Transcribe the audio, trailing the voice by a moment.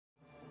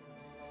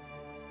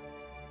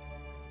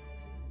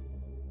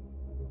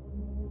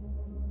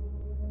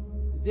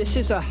This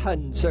is a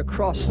hunt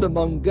across the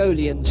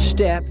Mongolian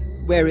steppe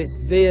where it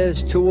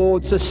veers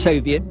towards the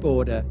Soviet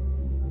border.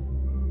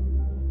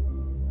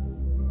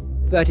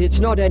 But it's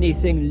not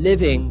anything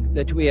living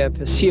that we are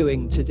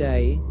pursuing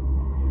today.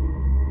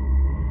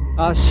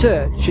 Our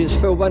search is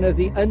for one of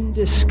the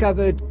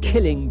undiscovered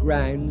killing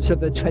grounds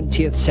of the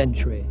 20th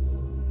century.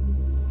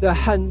 The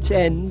hunt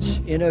ends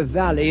in a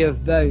valley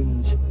of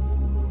bones.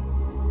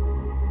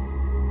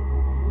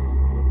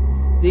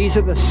 These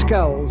are the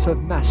skulls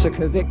of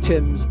massacre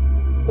victims,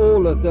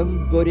 all of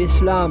them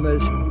Buddhist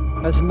lamas,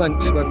 as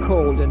monks were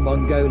called in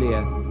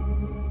Mongolia.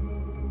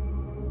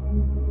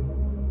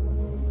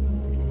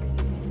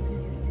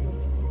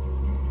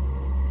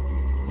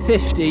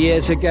 "50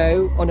 years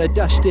ago, on a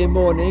dusty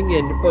morning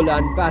in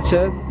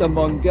Ulaanbaatar, the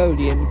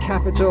Mongolian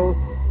capital,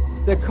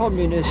 the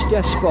communist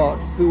despot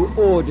who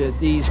ordered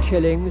these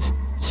killings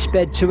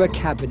sped to a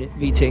cabinet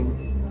meeting.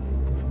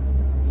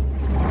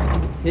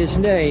 His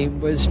name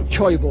was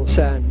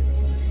Choibalsan.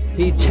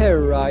 He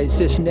terrorized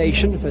this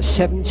nation for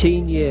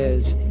 17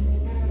 years.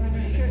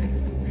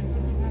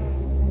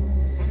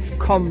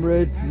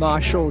 Comrade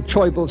Marshal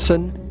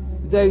Choibalsan,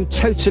 though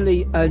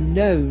totally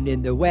unknown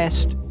in the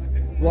West,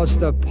 was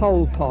the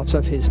Pol Pot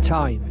of his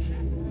time.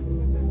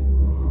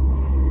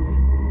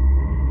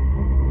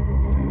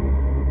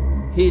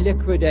 He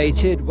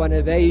liquidated one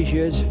of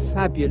Asia's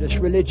fabulous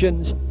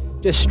religions,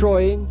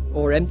 destroying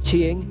or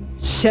emptying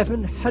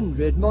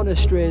 700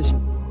 monasteries,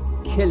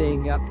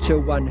 killing up to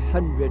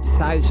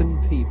 100,000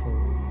 people.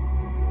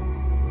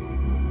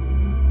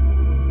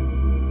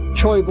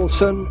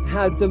 Choibalsan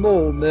had them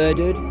all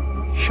murdered,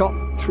 shot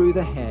through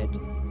the head.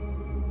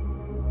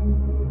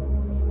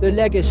 The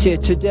legacy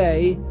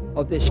today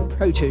of this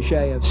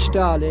protege of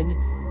Stalin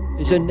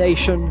is a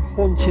nation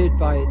haunted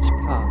by its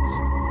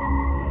past.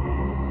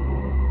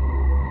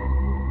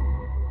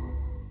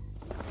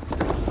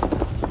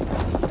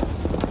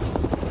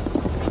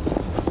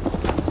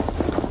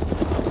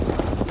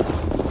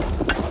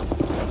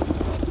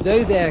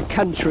 Though their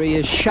country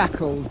is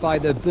shackled by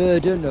the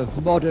burden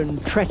of modern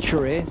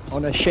treachery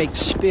on a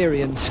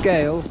Shakespearean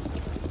scale,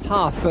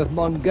 half of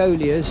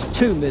Mongolia's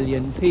 2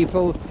 million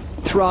people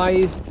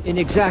thrive in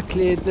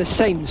exactly the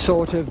same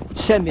sort of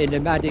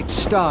semi-nomadic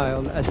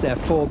style as their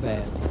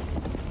forebears.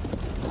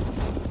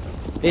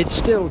 It's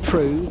still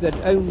true that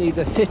only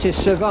the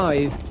fittest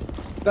survive,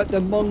 but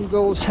the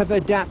Mongols have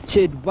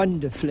adapted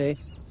wonderfully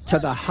to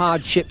the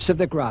hardships of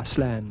the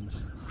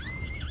grasslands.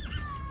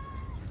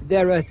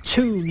 There are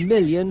 2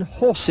 million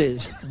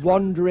horses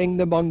wandering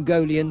the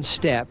Mongolian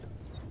steppe,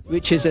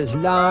 which is as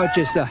large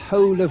as the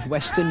whole of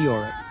Western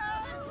Europe.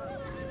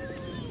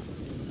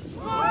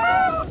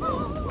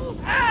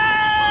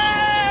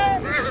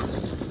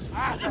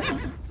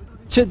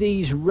 To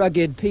these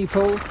rugged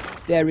people,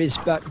 there is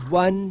but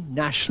one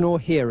national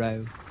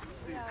hero.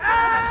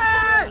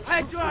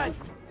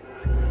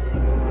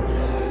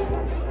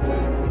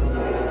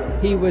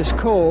 He was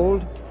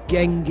called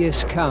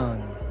Genghis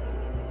Khan.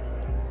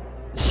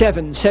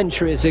 7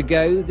 centuries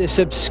ago, this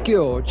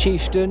obscure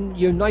chieftain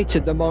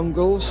united the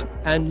Mongols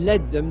and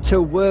led them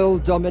to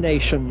world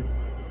domination,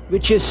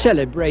 which is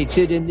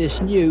celebrated in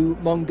this new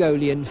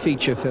Mongolian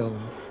feature film.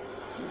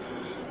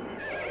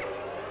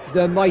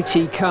 The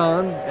mighty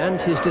Khan and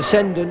his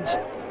descendants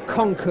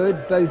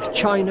conquered both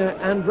China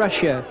and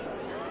Russia.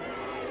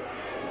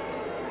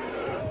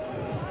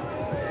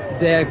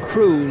 Their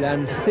cruel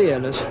and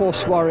fearless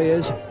horse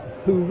warriors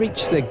who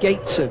reached the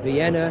gates of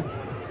Vienna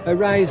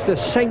aroused the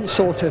same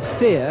sort of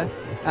fear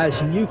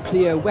as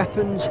nuclear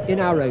weapons in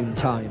our own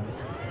time.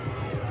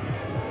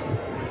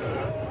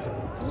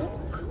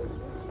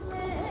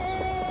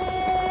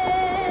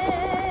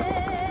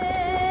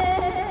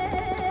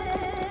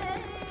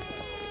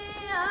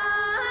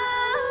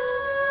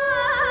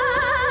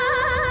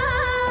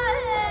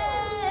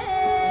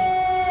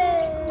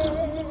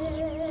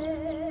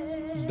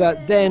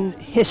 But then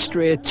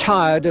history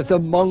tired of the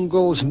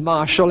Mongols'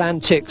 martial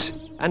antics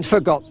and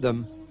forgot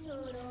them.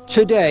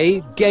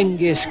 Today,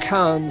 Genghis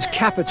Khan's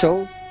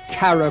capital,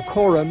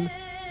 Karakorum,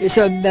 is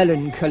a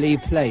melancholy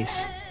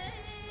place.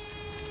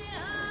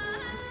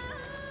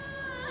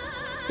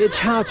 It's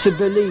hard to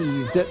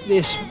believe that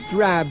this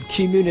drab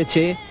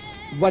community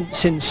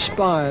once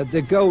inspired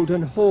the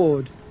Golden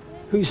Horde,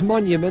 whose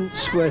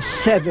monuments were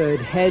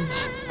severed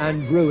heads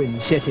and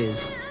ruined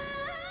cities.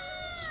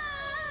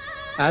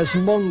 As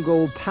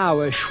Mongol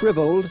power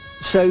shriveled,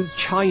 so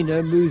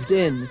China moved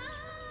in.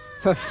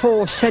 For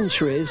 4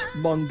 centuries,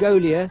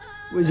 Mongolia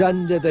was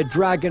under the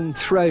Dragon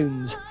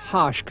Throne's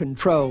harsh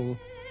control.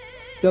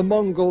 The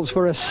Mongols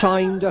were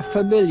assigned a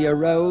familiar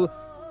role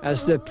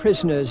as the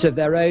prisoners of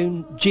their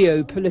own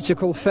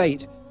geopolitical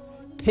fate,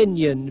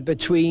 pinioned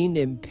between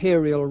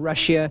Imperial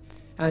Russia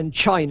and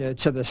China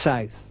to the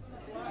south.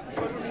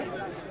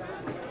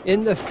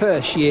 In the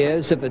first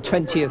years of the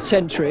 20th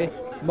century,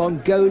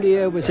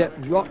 Mongolia was at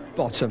rock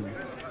bottom.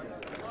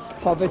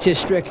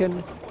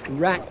 Poverty-stricken,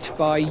 racked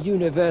by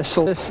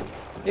universalists,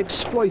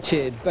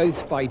 exploited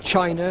both by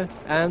China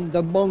and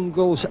the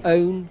Mongols'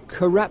 own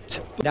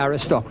corrupt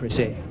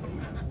aristocracy.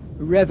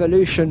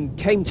 Revolution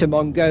came to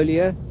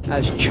Mongolia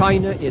as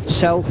China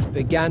itself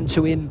began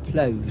to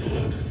implode.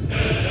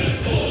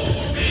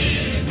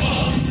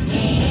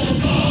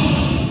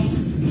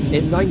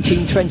 In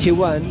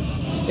 1921,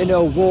 in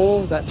a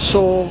war that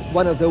saw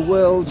one of the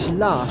world's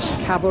last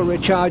cavalry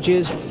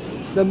charges,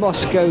 the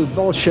Moscow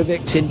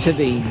Bolsheviks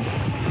intervened.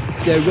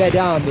 The Red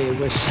Army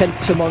was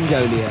sent to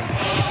Mongolia.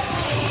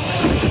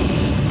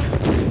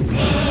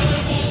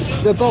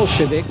 The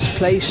Bolsheviks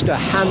placed a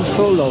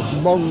handful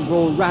of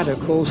Mongol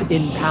radicals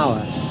in power.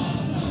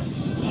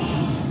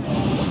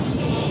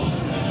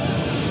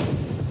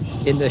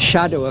 In the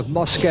shadow of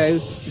Moscow,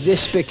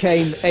 this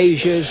became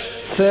Asia's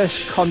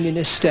first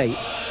communist state.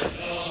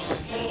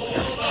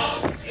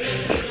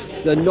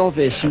 The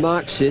novice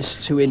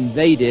Marxists who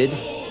invaded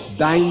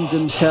bound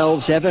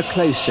themselves ever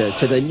closer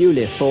to the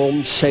newly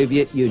formed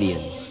Soviet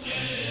Union,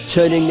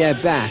 turning their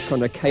back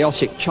on a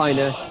chaotic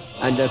China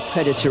and a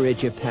predatory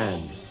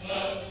Japan.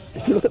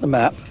 If you look at the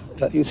map,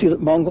 you see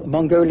that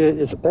Mongolia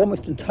is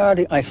almost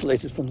entirely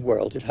isolated from the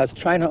world. It has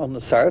China on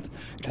the south,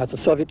 it has the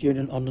Soviet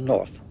Union on the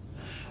north.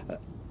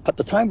 At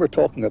the time we're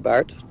talking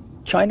about,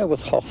 China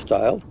was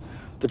hostile,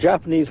 the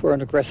Japanese were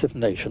an aggressive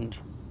nation,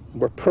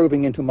 were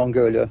probing into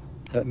Mongolia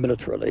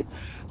militarily.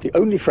 The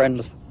only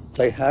friend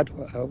they had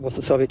was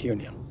the Soviet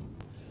Union.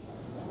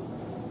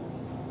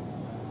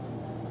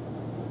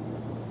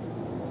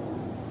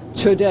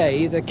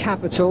 Today, the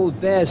capital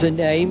bears a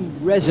name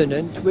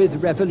resonant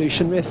with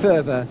revolutionary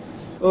fervour,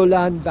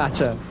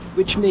 Ulaanbaatar,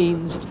 which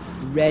means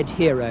Red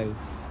Hero.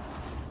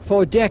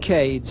 For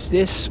decades,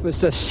 this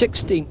was the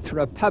 16th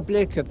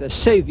Republic of the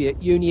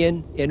Soviet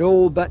Union in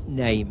all but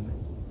name.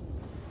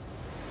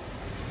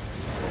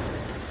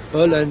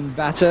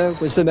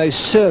 Ulaanbaatar was the most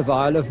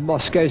servile of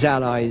Moscow's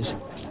allies.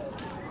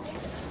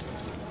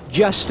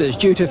 Just as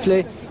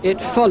dutifully,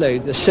 it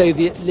followed the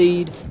Soviet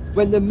lead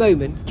when the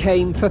moment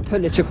came for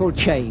political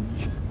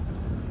change.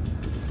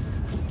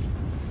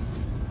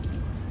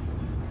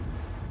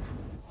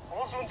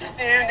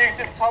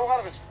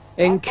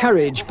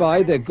 Encouraged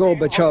by the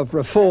Gorbachev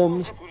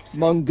reforms,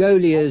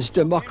 Mongolia's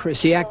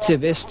democracy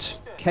activists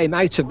came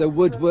out of the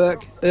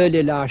woodwork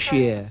early last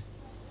year.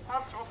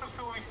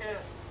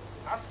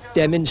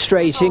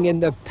 Demonstrating in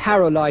the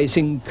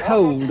paralysing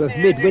cold of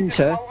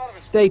midwinter,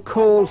 they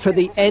called for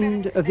the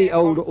end of the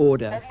old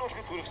order.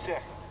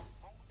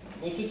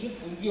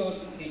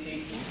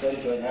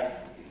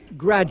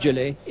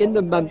 Gradually, in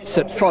the months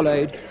that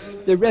followed,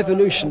 the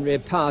Revolutionary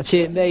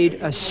Party made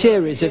a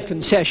series of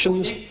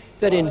concessions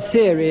that in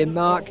theory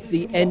mark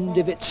the end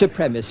of its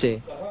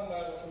supremacy.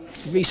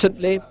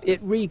 Recently, it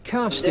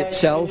recast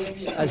itself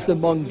as the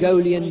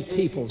Mongolian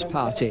People's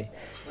Party.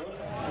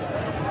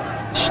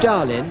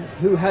 Stalin,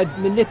 who had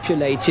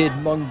manipulated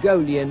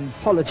Mongolian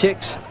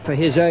politics for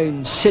his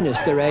own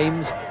sinister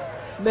aims,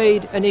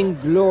 made an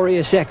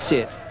inglorious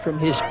exit from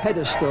his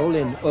pedestal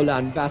in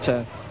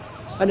Ulaanbaatar,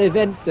 an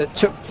event that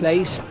took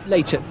place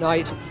late at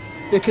night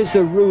because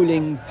the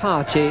ruling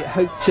party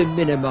hoped to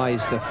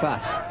minimize the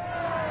fuss.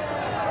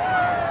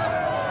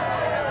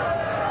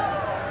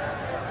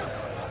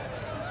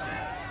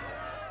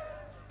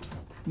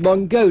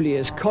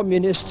 Mongolia's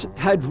communists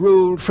had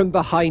ruled from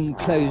behind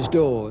closed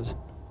doors.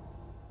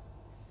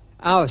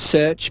 Our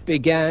search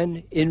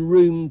began in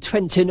room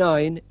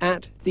 29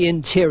 at the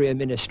Interior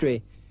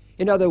Ministry.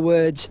 In other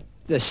words,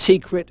 the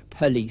secret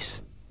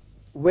police.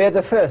 We're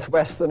the first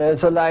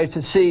Westerners allowed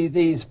to see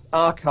these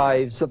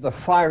archives of the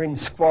firing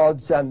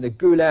squads and the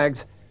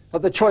gulags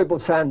of the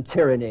Choibalsan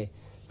tyranny.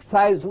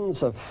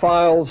 Thousands of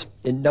files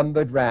in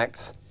numbered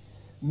racks.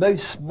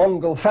 Most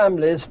Mongol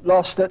families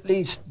lost at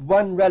least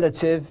one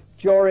relative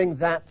during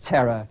that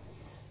terror.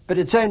 But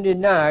it's only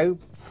now,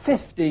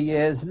 50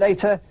 years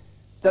later,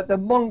 that the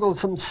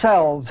Mongols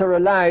themselves are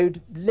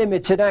allowed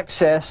limited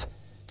access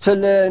to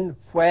learn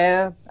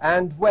where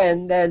and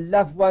when their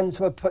loved ones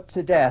were put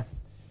to death.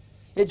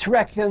 It's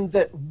reckoned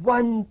that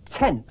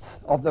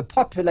 1/10 of the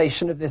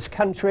population of this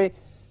country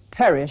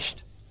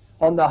perished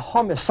on the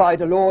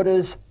homicidal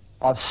orders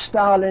of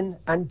Stalin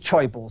and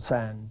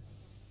Choibalsan.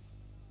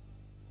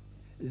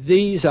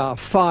 These are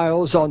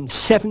files on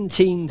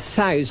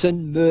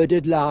 17,000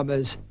 murdered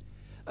lamas.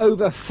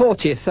 Over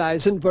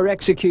 40,000 were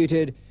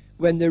executed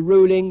when the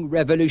ruling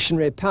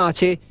Revolutionary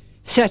Party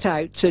set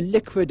out to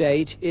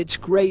liquidate its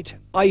great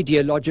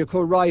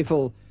ideological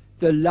rival,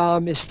 the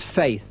Lamist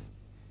faith.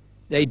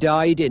 They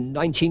died in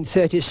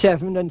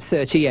 1937 and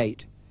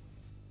 38.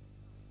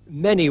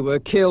 Many were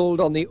killed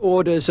on the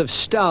orders of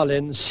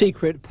Stalin's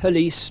secret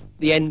police,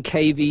 the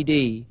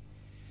NKVD.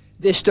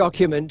 This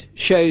document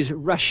shows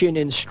Russian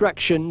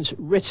instructions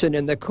written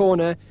in the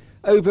corner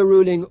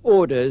overruling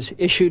orders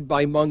issued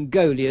by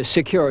Mongolia's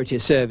security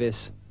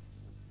service.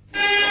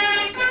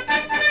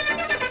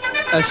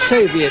 A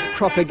Soviet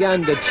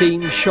propaganda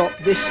team shot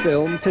this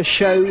film to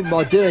show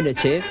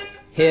modernity,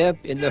 here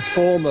in the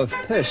form of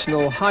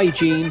personal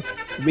hygiene,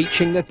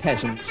 reaching the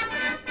peasants.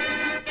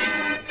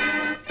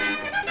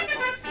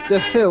 The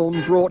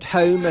film brought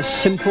home a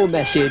simple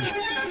message: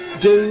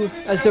 do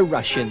as the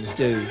Russians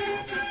do.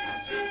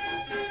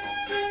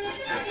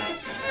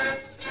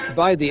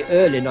 By the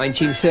early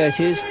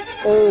 1930s,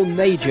 all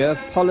major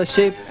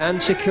policy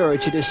and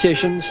security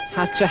decisions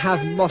had to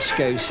have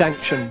Moscow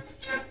sanction.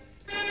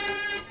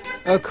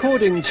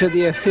 According to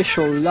the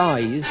official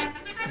lies,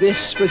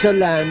 this was a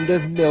land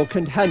of milk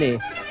and honey,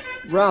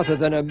 rather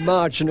than a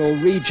marginal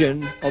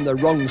region on the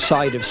wrong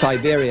side of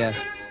Siberia.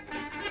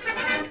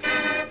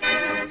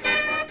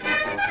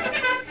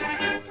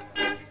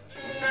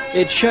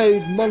 It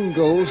showed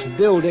Mongols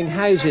building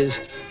houses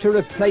to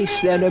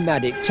replace their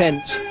nomadic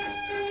tents.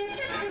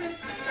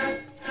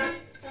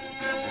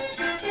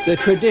 The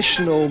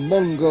traditional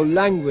Mongol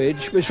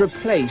language was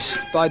replaced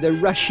by the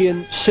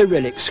Russian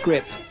Cyrillic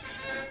script.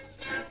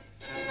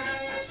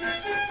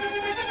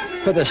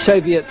 For the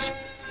Soviets,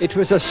 it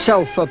was a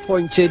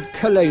self-appointed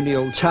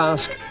colonial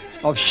task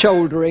of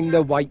shouldering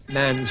the white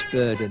man's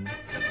burden.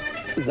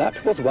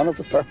 That was one of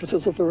the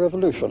purposes of the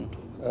revolution,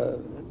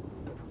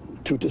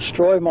 to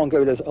destroy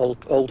Mongolia's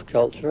old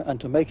culture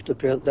and to make it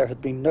appear that there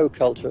had been no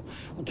culture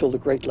until the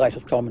great light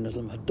of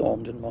communism had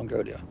dawned in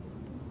Mongolia.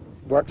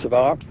 Works of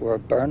art were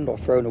burned or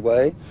thrown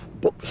away,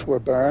 books were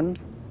burned.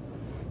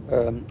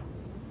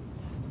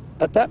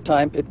 At that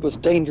time, it was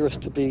dangerous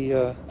to be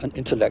an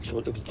intellectual.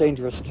 It was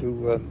dangerous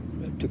to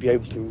be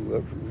able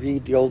to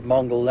read the old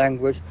Mongol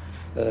language.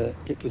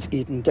 It was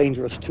even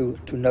dangerous to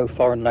know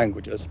foreign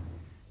languages.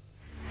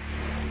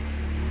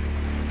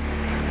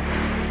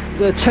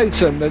 The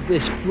totem of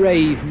this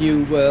brave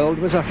new world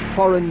was a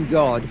foreign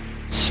god,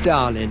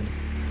 Stalin.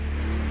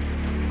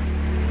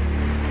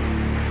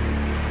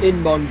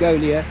 In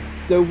Mongolia,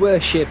 the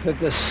worship of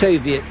the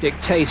Soviet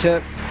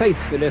dictator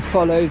faithfully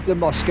followed the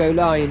Moscow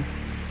line,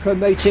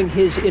 promoting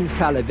his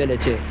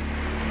infallibility.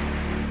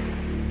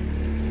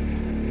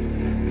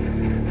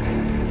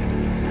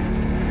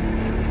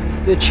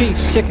 The chief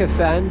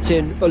sycophant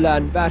in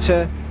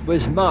Ulaanbaatar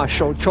was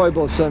Marshal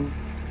Choibalsan,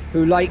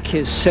 who, like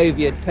his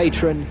Soviet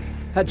patron,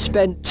 had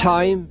spent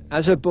time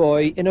as a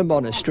boy in a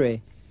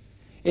monastery.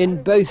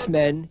 In both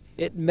men,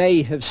 it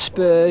may have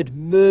spurred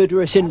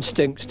murderous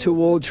instincts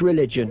towards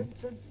religion.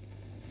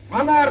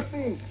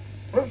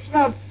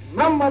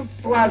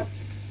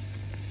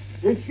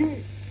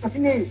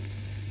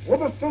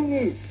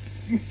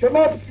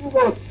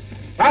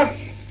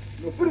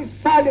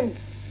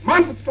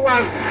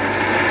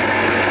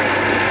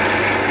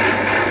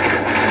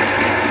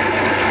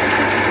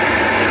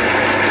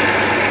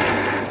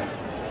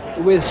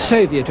 With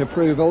Soviet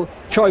approval,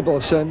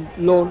 Choibalsan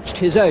launched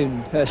his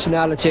own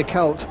personality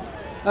cult,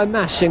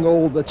 amassing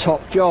all the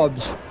top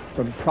jobs,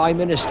 from Prime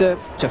Minister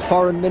to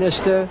Foreign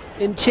Minister,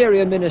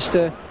 Interior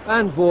Minister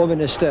and War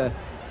Minister,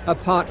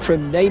 apart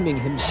from naming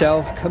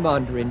himself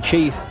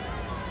Commander-in-Chief.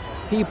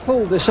 He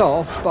pulled this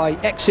off by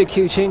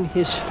executing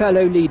his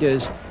fellow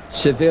leaders,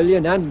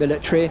 civilian and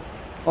military,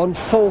 on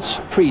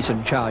false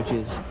treason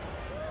charges.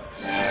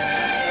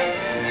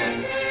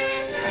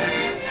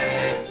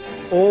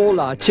 All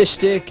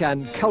artistic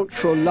and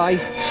cultural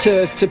life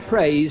served to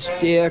praise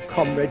dear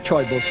Comrade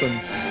Choibalsan.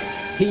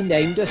 He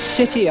named a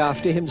city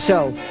after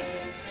himself.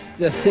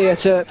 The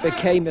theatre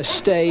became a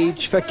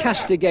stage for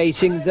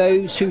castigating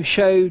those who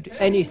showed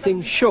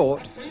anything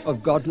short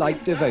of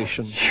godlike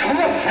devotion.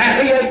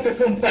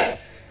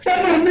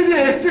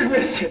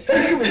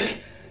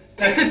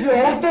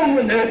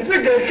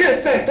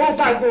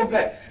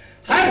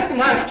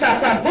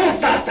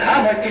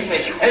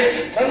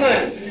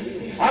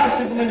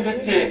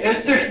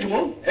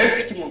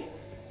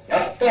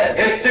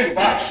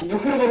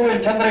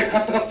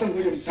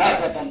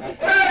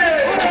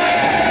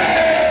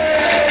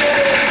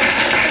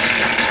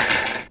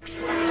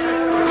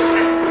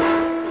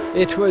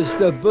 It was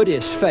the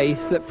Buddhist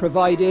faith that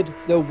provided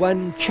the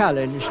one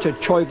challenge to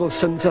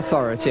Choibalsan's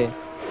authority.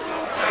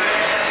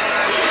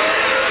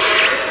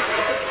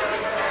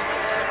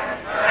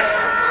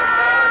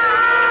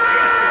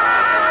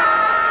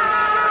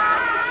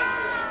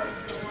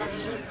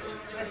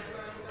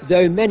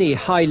 Though many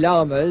High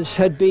Lamas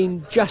had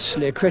been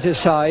justly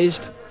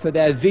criticised for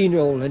their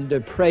venal and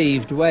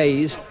depraved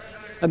ways,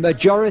 a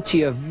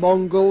majority of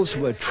Mongols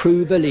were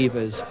true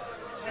believers.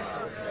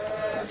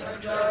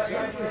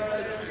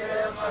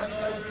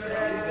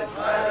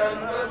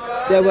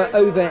 There were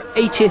over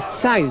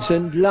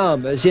 80,000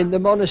 lamas in the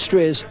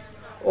monasteries,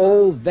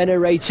 all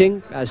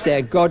venerating as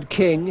their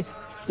god-king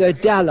the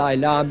Dalai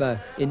Lama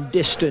in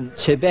distant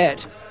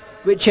Tibet,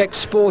 which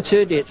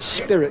exported its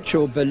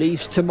spiritual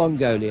beliefs to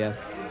Mongolia.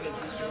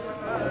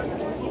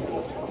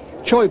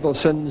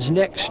 Choibalsan's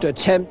next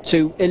attempt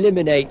to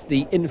eliminate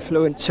the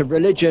influence of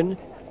religion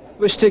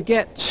was to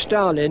get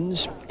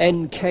Stalin's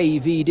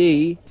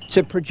NKVD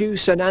to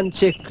produce an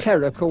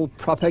anti-clerical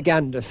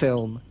propaganda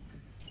film.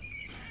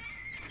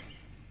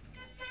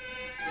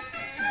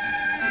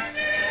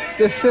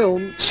 The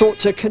film sought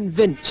to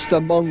convince the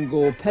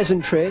Mongol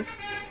peasantry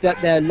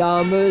that their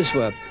lamas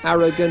were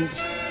arrogant,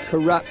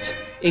 corrupt,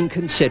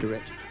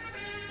 inconsiderate.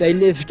 They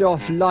lived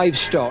off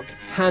livestock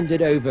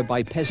handed over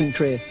by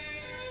peasantry.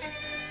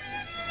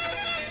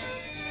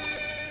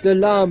 The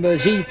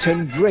lamas eat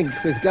and drink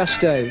with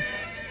gusto.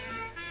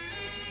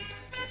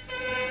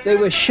 They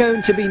were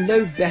shown to be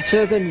no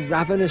better than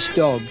ravenous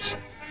dogs.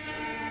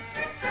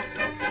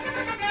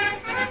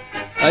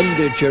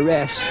 Under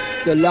duress,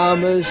 the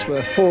lamas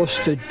were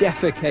forced to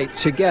defecate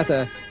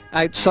together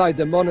outside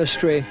the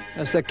monastery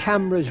as the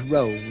cameras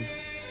rolled.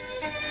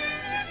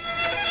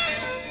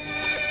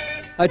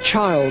 A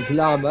child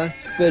lama,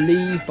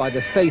 believed by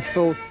the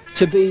faithful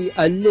to be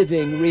a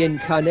living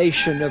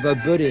reincarnation of a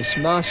Buddhist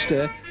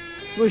master,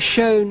 was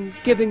shown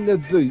giving the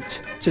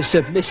boot to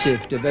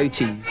submissive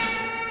devotees.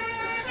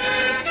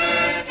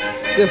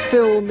 The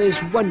film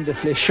is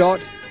wonderfully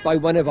shot by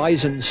one of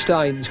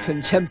Eisenstein's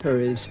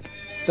contemporaries,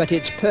 but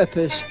its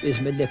purpose is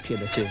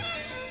manipulative.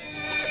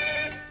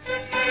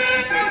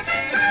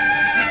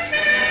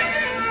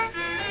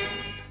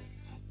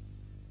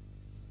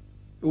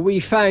 We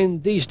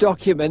found these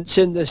documents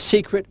in the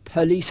secret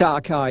police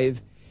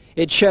archive.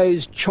 It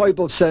shows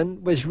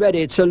Choibalsan was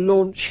ready to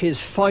launch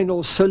his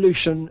final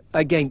solution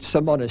against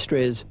the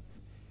monasteries.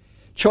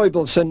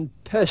 Choibalsan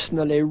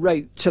personally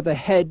wrote to the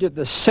head of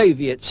the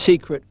Soviet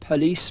secret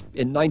police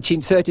in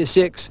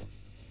 1936,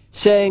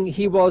 saying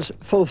he was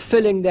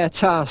fulfilling their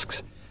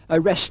tasks,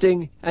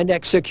 arresting and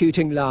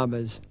executing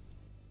lamas.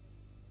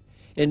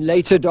 In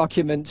later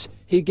documents,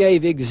 he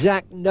gave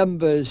exact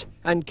numbers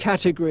and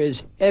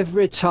categories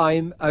every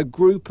time a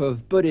group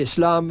of Buddhist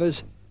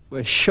lamas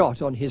were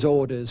shot on his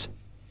orders.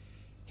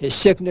 His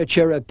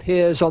signature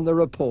appears on the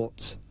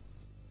reports.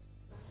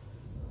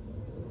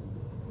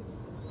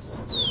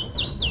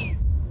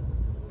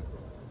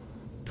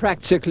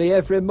 Practically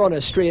every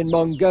monastery in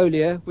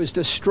Mongolia was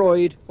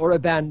destroyed or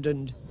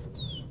abandoned.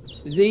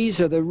 These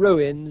are the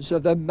ruins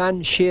of the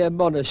Manshir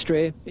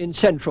monastery in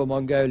central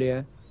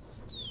Mongolia.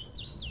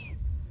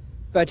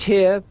 But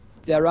here,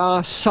 there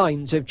are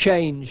signs of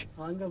change.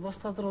 When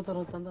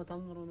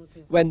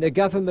the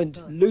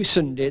government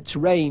loosened its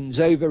reins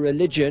over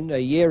religion a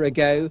year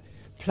ago,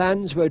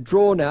 plans were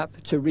drawn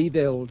up to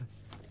rebuild.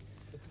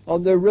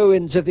 On the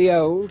ruins of the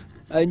old,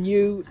 a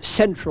new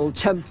central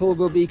temple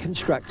will be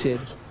constructed.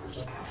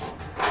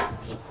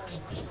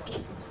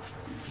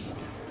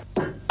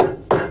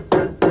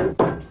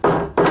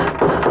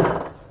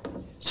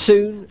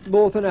 Soon,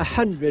 more than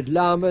 100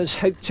 lamas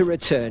hope to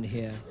return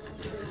here.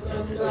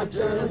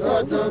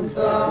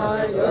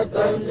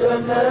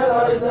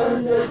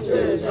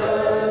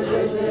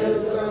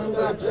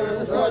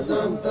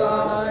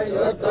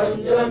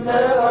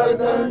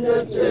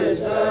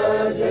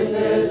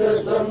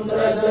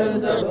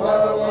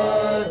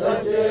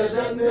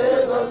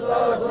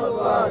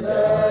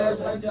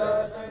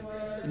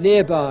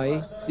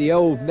 Nearby, the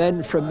old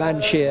men from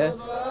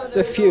Manshir,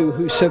 the few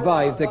who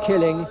survived the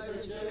killing,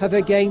 have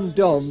again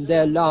donned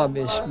their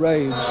Lamist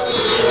robes.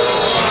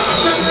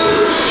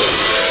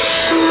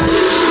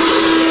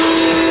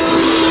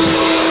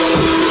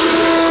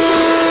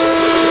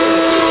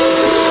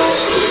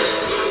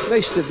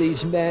 Most of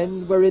these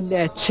men were in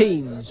their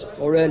teens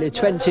or early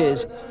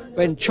 20s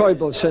when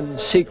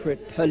Choibalsan's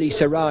secret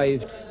police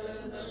arrived.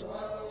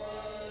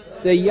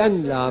 The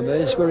young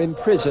lamas were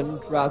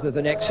imprisoned rather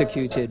than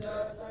executed.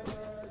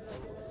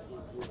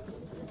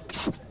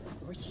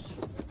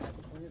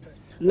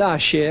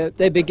 Last year,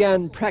 they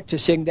began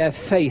practicing their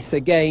faith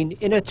again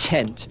in a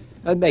tent,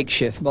 a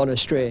makeshift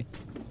monastery.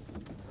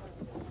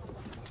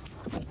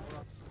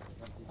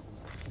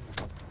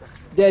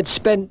 They'd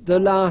spent the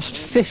last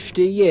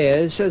 50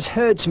 years as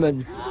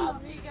herdsmen,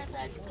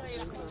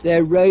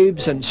 their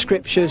robes and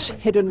scriptures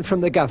hidden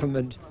from the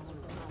government.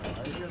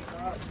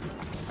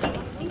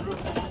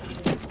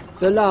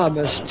 The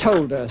lamas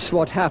told us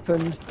what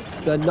happened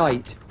the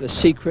night the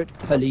secret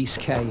police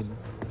came.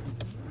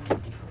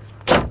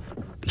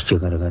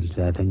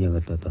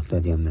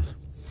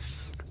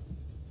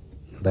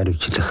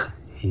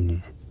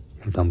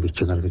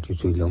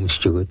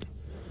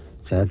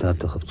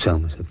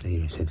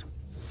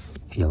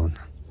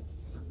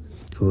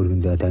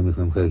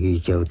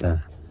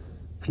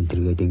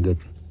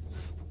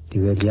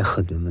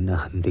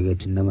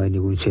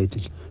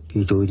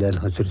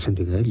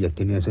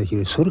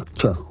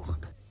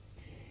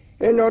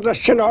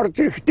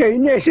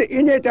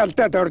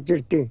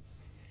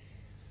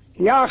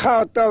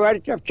 Яаха одоо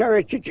барьж авчаа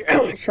вечиж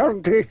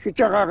шоронд хийх гэж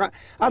байгаагаа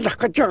алах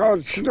гэж байгаа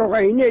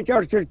улсруугаа инээж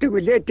орж ирдэг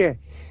үлээ дээ.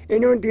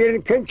 Энэ үнд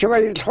гэр кэнч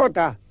баярлах уу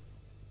да.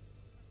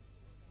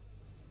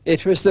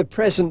 It was the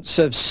presence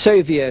of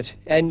Soviet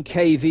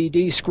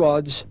NKVD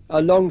squads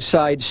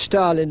alongside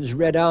Stalin's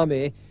Red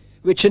Army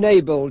which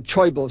enabled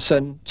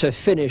Choibalsan to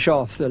finish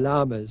off the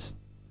lamas.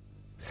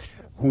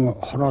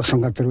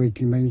 Хороосон газар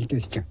үед юм л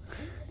дээ.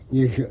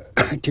 Их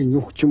тийм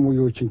юуч юм уу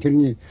юу чинь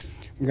тэрний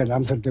ингээд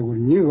амсардаг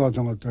үл нэг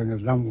олон одоо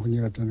лам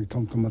хүний одоо нэг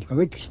том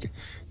малгай байдаг шүү дээ.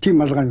 Тийм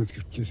малгайнууд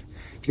гэвчээ.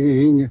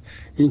 Тэгээ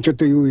энэ ч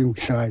одоо юу юм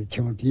гэсэн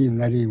юм ийм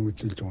нарийн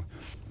үзүүлж байгаа.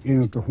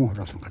 Энэ одоо хүн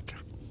хороосон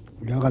газар.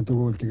 Ягаад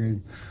гэвэл тэгээ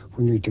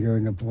хүний тэгээ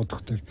энэ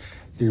буудах дээр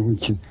хүн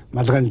чинь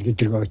малгайн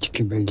гэдэрг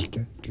очдөг юм байна л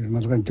да. Тэгээ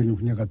малгайн тэр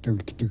хүний гадаа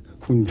үлддэг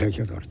хүн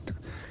цаашаад ордог.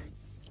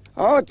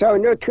 За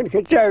өнөөх нь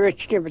хэзээ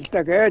авчт юм бэл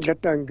да гээл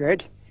одоо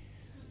ингээд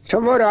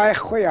цомор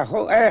айхгүй яах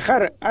вэ?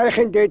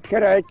 Айхын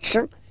дээдгээр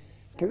айдсан.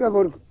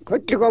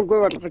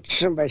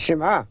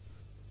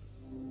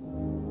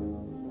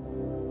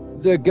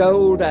 The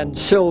gold and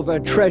silver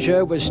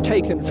treasure was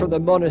taken from the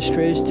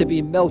monasteries to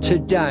be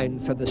melted down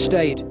for the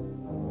state.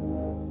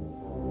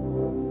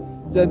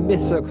 The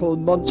mythical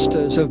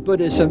monsters of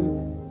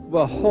Buddhism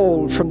were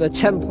hauled from the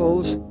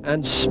temples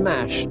and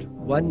smashed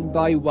one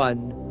by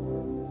one.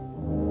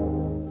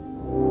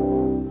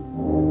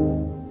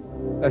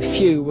 A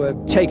few were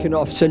taken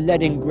off to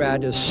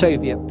Leningrad as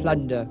Soviet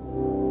plunder.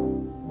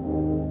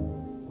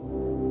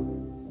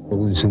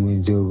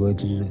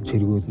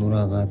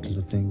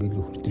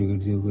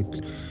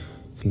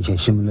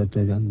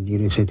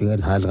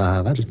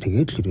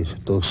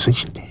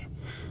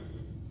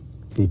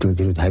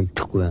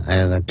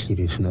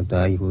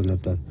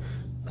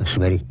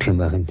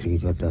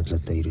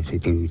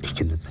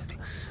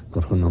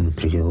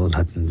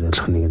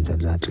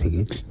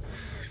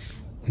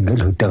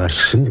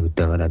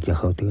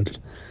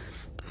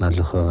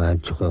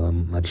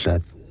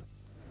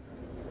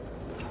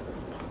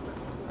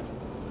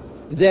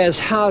 There's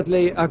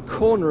hardly a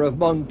corner of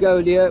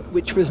Mongolia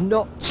which was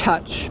not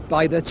touched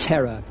by the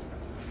terror.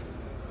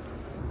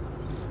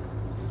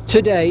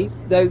 Today,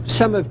 though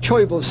some of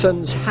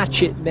Choibalsan's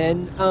hatchet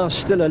men are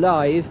still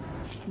alive,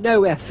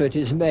 no effort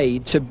is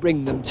made to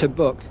bring them to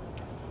book.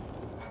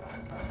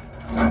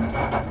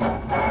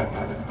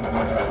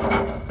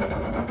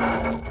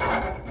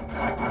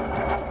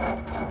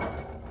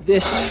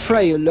 This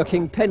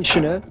frail-looking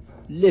pensioner,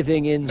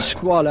 living in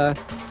squalor,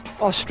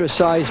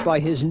 ostracized by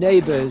his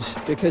neighbours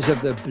because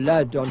of the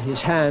blood on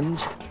his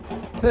hands,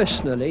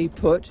 personally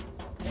put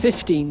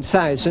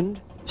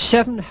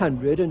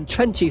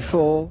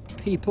 15,724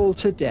 people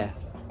to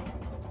death.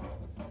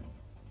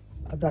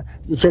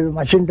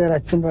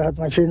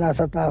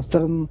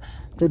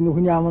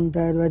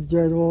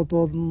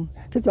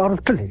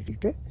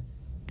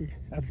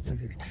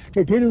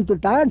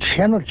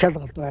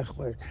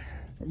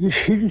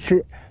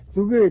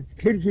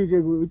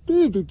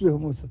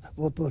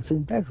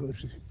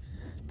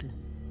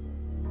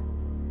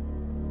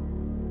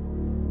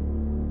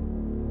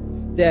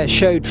 Their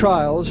show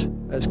trials,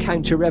 as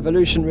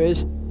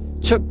counter-revolutionaries,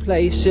 took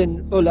place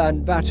in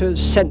Ulaanbaatar's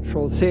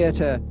Central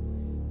Theatre.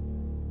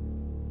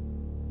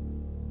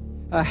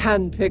 A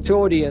hand-picked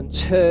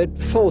audience heard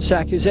false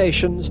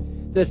accusations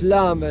that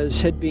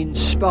lamas had been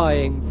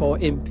spying for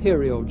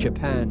Imperial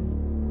Japan.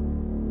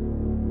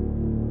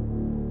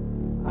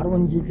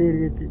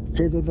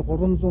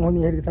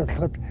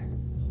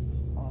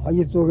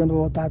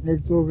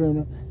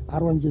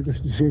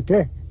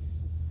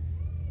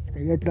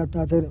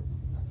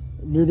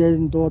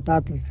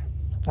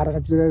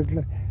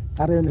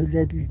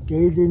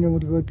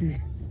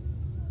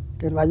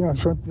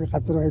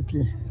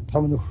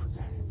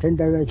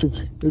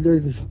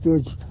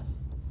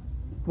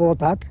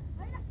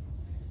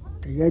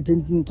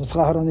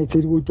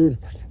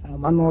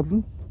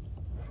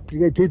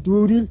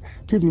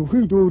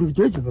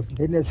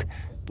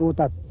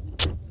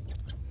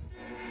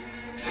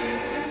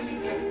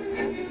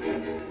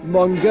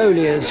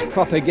 Mongolia's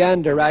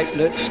propaganda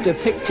outlets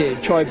depicted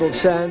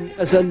Choibalsan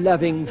as a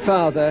loving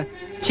father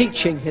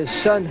teaching his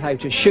son how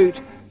to shoot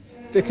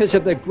because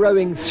of the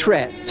growing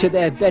threat to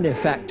their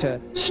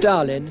benefactor,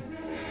 Stalin,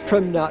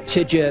 from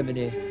Nazi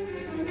Germany.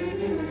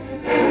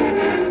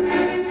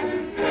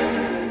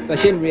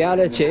 But in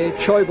reality,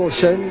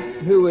 Choibalsan,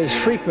 who was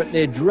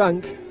frequently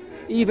drunk,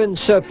 even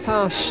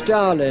surpassed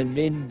Stalin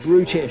in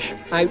brutish,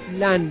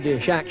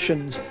 outlandish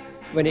actions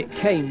when it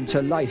came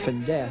to life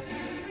and death.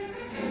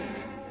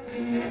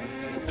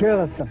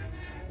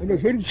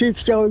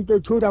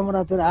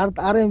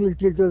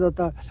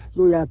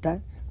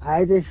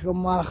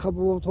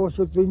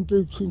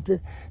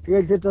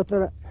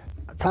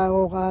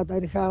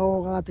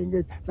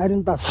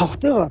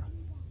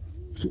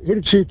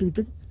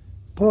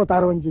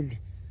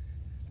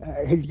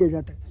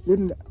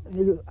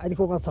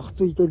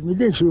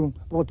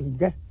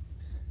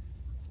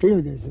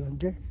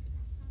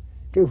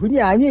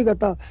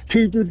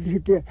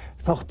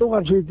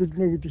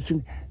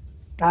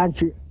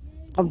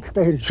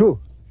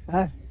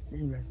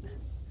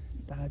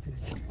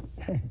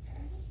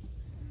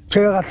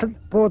 Choibalsan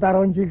бууд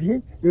 10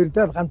 жилийн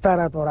ердөө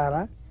ганцаараа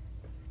дураараа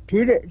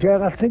тэр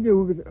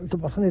Choibalсан-гийн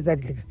босны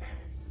зарлиг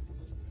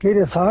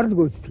тэр саарл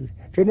гүйцэтгэв.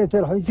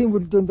 Тэр хонсын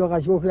бүрдүүнд байгаа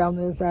шүүх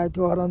яамны сайд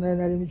орооны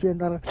нарийн мичийн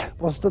дараа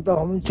бусдад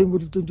хонсын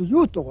бүрдүүнд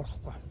юу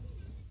дуурахгүй.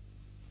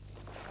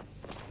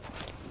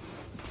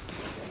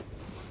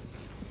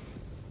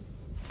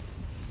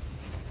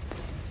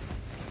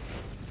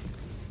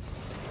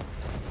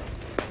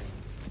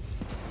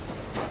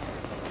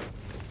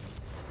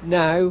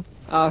 Now,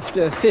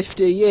 after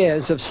 50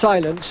 years of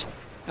silence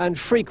and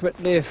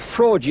frequently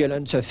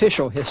fraudulent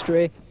official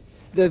history,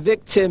 the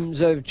victims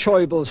of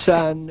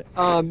Choibalsan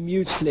are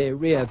mutely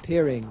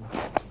reappearing.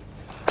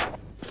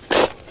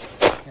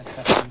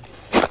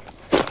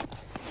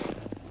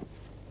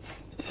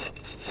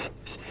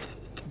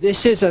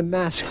 This is a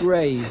mass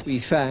grave we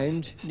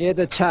found near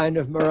the town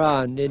of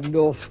Moran in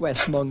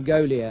northwest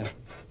Mongolia.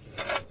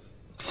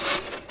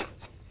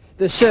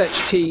 The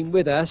search team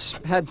with us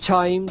had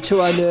time to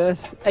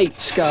unearth 8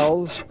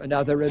 skulls and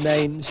other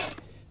remains,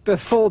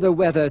 before the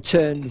weather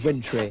turned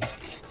wintry.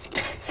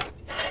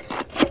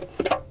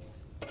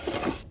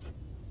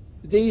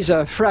 These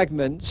are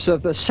fragments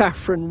of the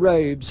saffron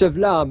robes of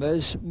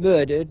lamas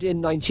murdered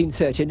in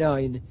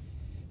 1939.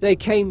 They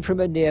came from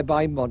a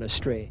nearby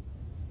monastery.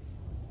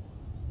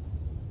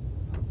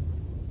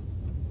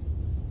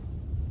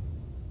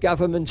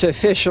 Government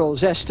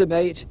officials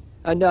estimate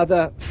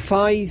another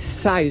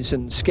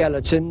 5,000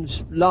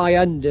 skeletons lie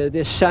under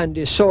this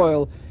sandy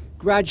soil,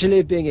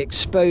 gradually being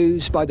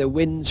exposed by the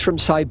winds from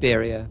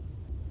Siberia.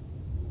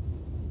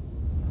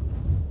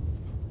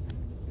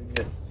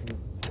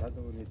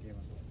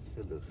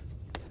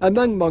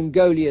 Among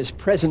Mongolia's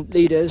present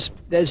leaders,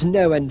 there's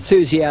no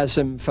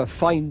enthusiasm for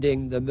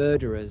finding the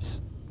murderers.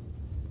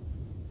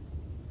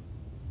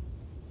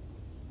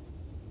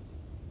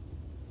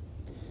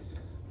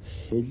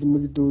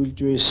 Хэлмэгдүүлж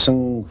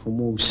байсан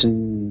хүмүүс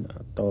нь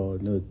одоо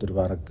өнөөдөр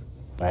бараг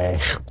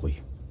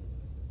байхгүй.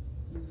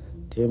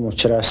 Тийм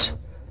учраас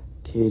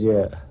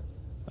тэр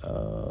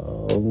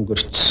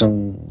өнгөрчсөн,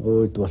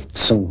 өөд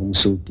болцсон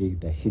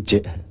хүмүүсүүдийг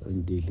дахиж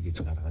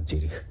өндийлгэж гаргаж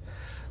ирэх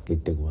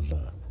гэдэг бол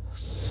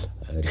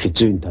эрх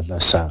зүйн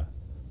талаасаа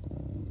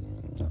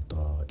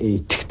одоо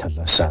этик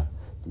талаасаа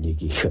нэг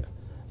их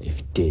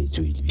эвтэй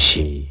зүйл биш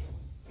ээ.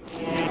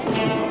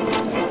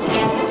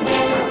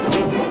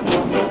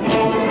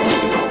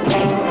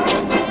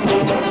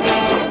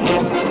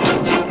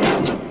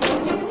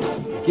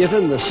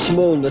 Given the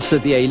smallness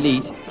of the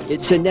elite,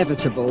 it's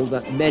inevitable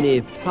that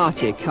many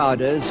party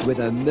cadres with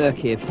a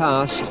murky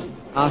past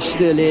are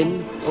still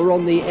in or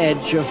on the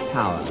edge of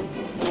power.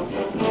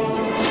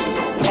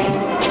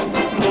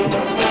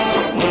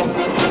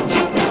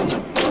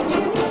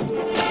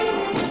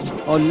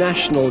 On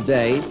National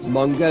Day,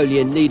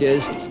 Mongolian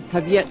leaders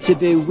have yet to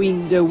be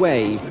weaned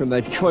away from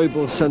a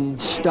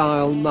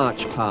Choibalsan-style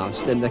march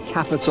past in the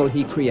capital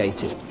he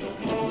created.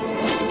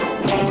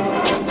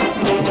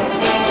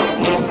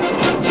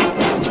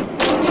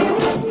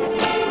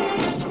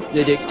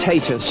 The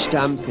dictator's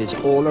stamp is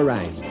all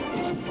around.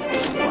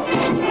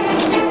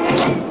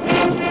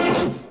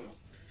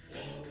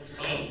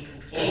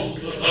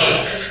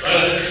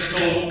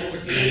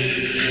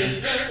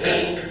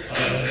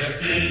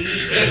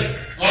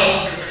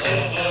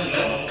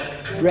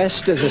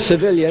 Dressed as a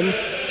civilian,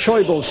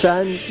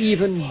 Choibalsan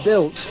even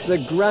built the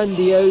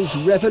grandiose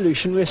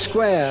revolutionary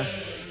square.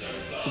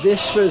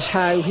 This was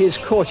how his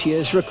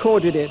courtiers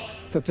recorded it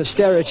for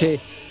posterity,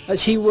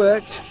 as he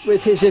worked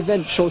with his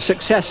eventual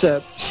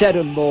successor,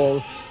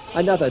 Sedambal,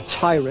 another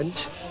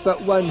tyrant,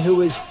 but one who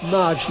was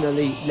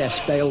marginally less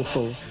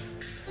baleful.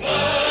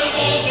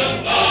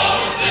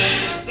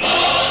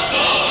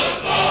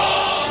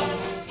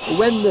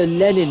 When the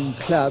Lenin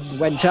Club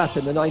went up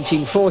in the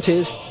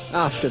 1940s,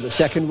 after the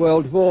Second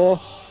World War,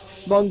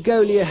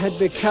 Mongolia had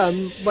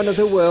become one of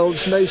the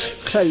world's most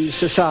closed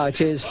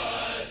societies,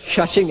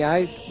 shutting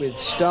out, with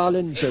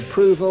Stalin's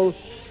approval,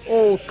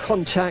 all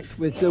contact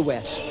with the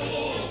West.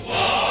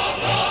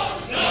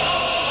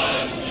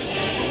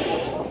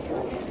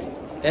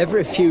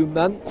 Every few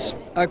months,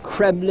 a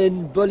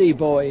Kremlin bully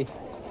boy,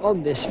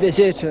 on this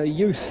visit a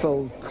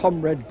youthful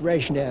Comrade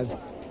Brezhnev,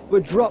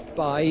 would drop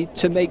by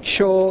to make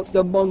sure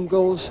the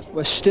Mongols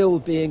were still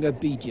being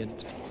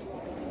obedient.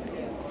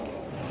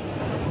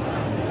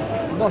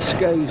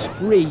 Moscow's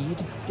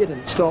greed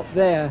didn't stop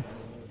there.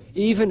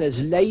 Even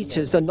as late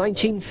as the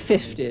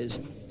 1950s,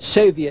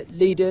 Soviet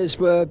leaders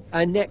were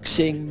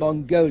annexing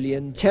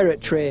Mongolian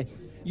territory,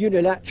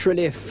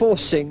 unilaterally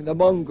forcing the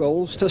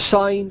Mongols to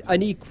sign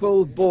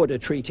unequal border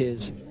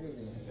treaties.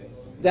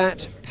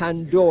 That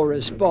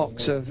Pandora's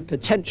box of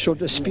potential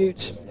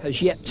disputes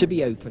has yet to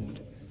be opened.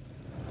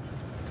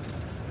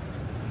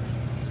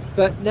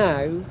 But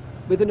now,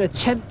 with an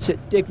attempt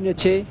at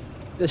dignity,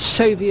 the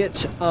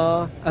Soviets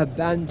are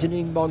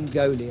abandoning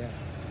Mongolia.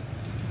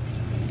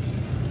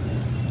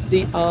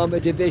 The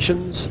armour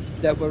divisions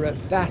that were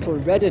at battle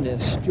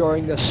readiness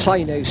during the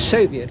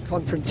Sino-Soviet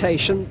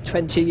confrontation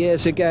 20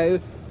 years ago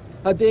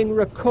are being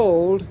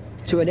recalled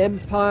to an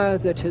empire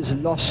that has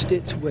lost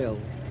its will.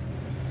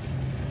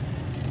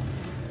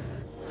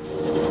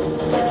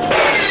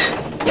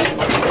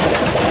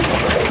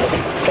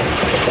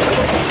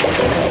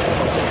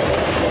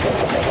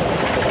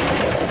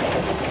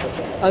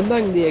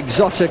 Among the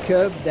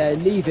exotica they're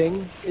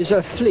leaving is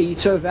a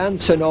fleet of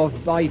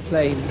Antonov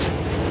biplanes.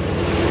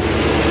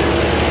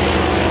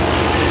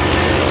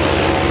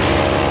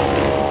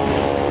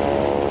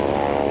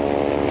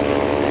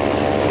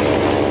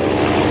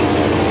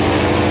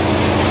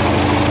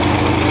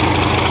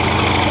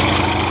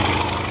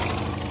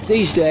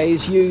 These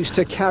days used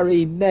to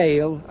carry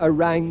mail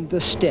around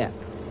the steppe.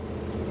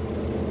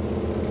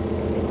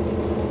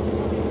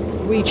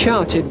 We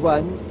chartered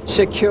one,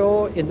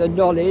 secure in the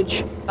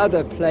knowledge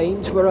other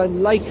planes were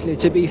unlikely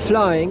to be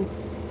flying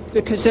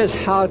because there's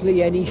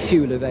hardly any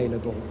fuel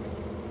available.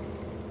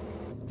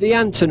 The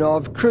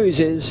Antonov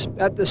cruises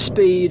at the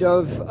speed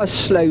of a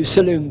slow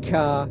saloon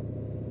car.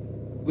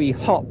 We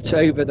hopped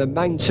over the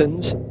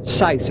mountains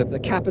south of the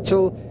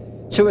capital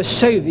to a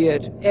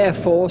Soviet Air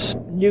Force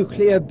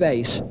nuclear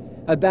base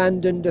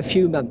abandoned a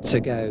few months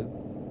ago.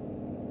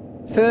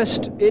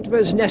 First, it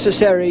was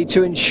necessary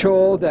to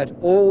ensure that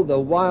all the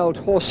wild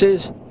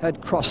horses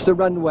had crossed the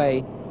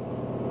runway.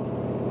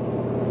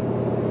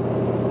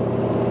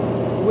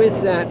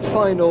 With that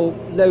final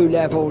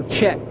low-level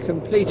check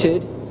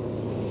completed,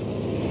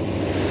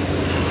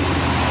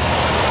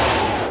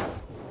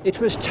 it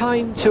was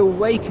time to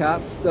wake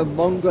up the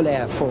Mongol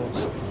Air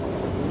Force.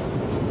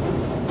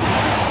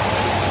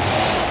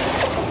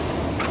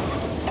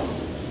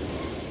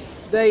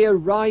 They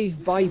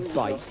arrive by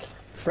bike,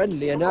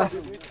 friendly enough,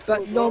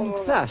 but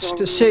nonplussed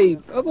to see,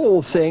 of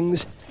all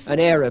things, an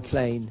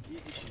aeroplane.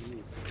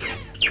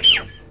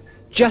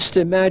 Just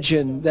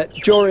imagine that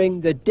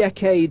during the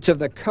decades of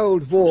the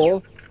Cold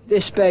War,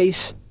 this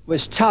base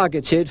was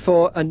targeted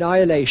for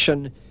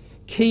annihilation,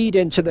 keyed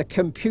into the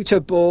computer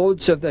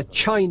boards of the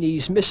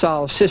Chinese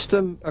missile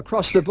system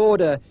across the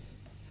border,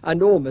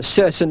 and almost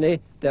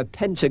certainly the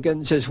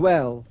Pentagon's as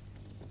well.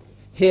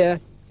 Here,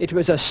 it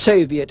was a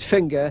Soviet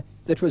finger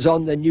that was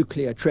on the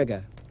nuclear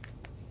trigger.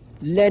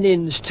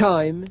 Lenin's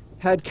time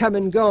had come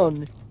and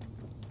gone.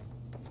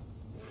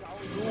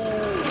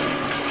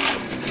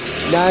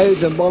 Now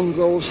the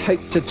Mongols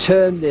hope to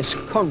turn this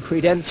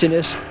concrete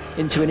emptiness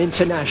into an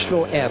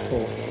international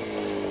airport.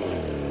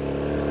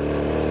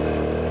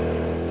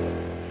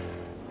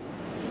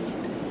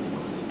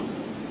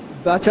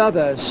 But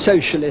other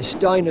socialist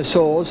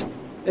dinosaurs,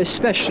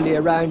 especially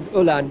around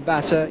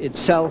Ulaanbaatar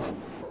itself,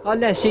 are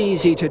less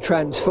easy to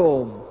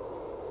transform.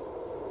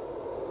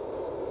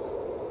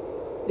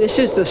 This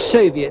is the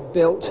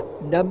Soviet-built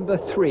No.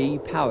 3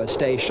 power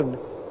station.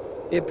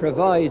 It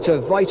provides a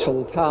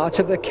vital part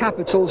of the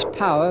capital's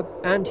power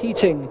and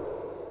heating.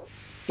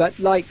 But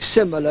like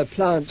similar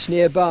plants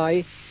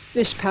nearby,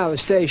 this power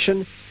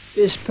station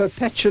is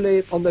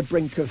perpetually on the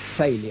brink of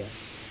failure.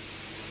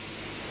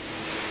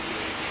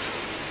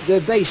 The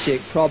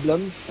basic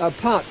problem,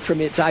 apart from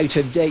its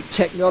out-of-date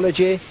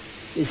technology,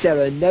 is there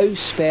are no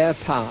spare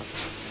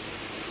parts.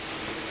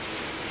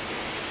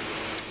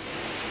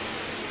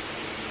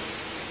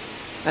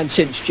 And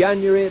since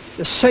January,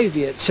 the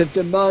Soviets have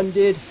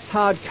demanded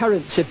hard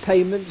currency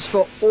payments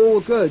for all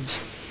goods,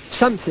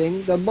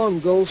 something the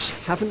Mongols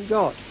haven't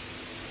got.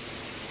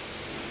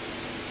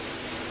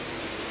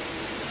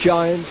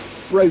 Giant,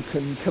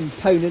 broken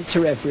components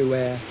are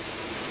everywhere.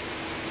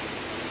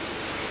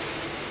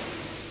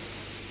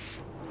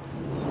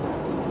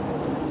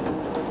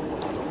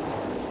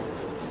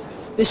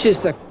 This is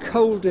the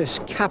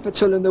coldest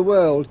capital in the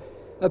world,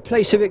 a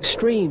place of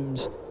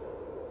extremes.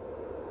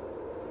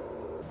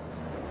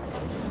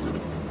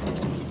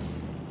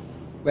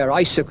 Where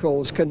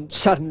icicles can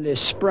suddenly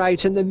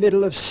sprout in the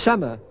middle of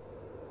summer.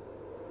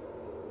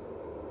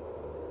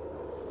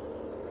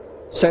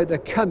 So the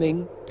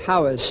coming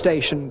power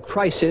station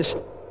crisis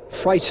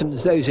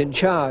frightens those in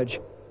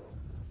charge.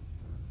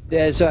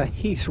 There's a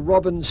Heath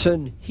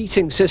Robinson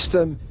heating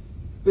system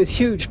with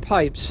huge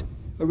pipes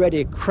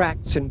already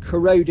cracked and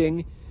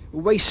corroding,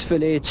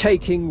 wastefully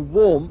taking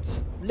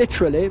warmth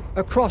literally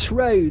across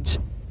roads.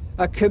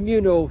 A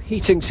communal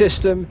heating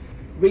system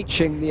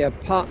reaching the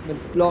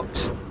apartment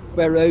blocks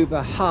where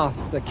over half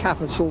the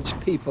capital's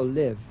people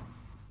live.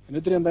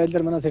 Өнөөдрийн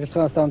байдлаар манай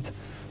цахилгаан станц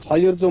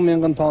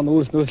 200,000 тонн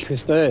үүрс нөөцлөх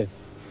ёстой.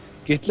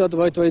 Гэтэл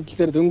одоо бодит байдал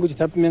дээр дөнгөж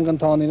 50,000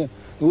 тонн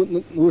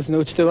үүрс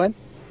нөөцтэй байна.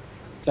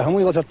 За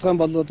хамгийн гол шалтгаан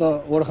бол одоо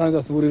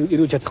уурхайнаас үүрийг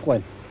ирүүлж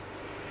чадахгүй байна.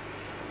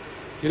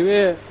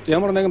 Хэрвээ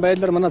ямар нэгэн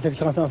байдлаар манай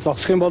цахилгаан станц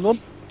зогсох юм бол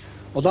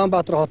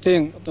Улаанбаатар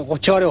хотын одоо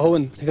 30%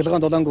 нь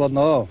цахилгаан дулаанг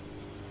болно.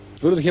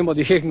 Өөрөөр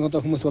хэлбэл ихээхэн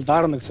одоо хүмүүс бол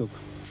даарна гэсэн үг.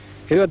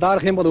 Хэрвээ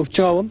даарах юм бол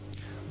өвчин авна.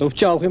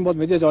 Өвчин авах юм бол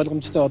мэдээж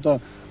ойлгомжтой одоо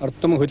ард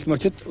түмэн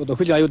хөдөлмөрчд одоо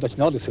хөл аюул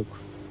очно л гэсэн үг.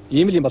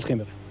 Ийм л юм болох юм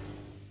байна.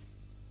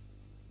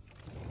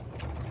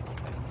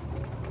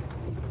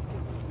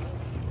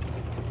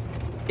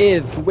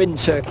 If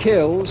winter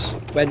kills,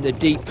 when the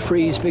deep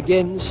freeze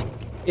begins,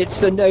 it's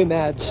the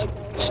nomads,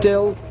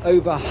 still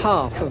over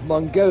half of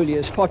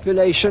Mongolia's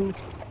population,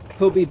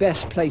 who'll be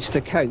best placed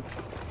to cope.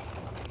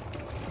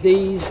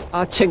 These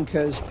are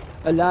tinkers,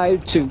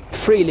 allowed to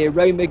freely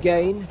roam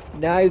again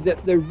now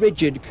that the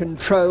rigid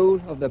control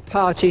of the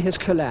party has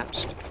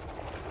collapsed.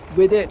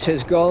 With it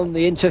has gone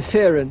the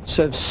interference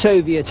of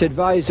Soviet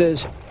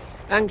advisors,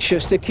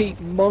 anxious to keep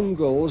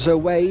Mongols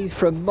away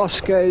from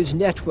Moscow's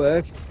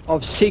network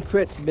of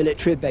secret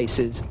military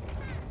bases.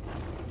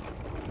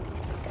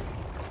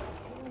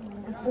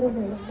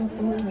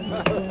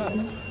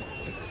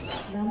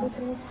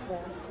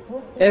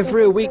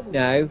 Every week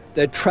now,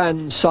 the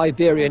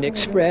Trans-Siberian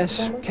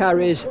Express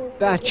carries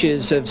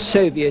batches of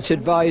Soviet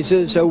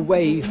advisors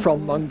away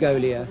from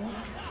Mongolia.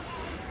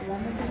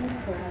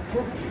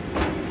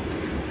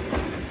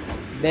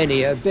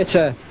 Many are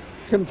bitter,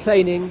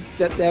 complaining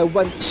that their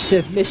once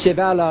submissive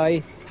ally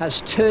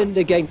has turned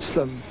against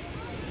them.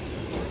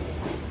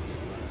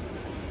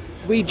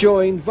 We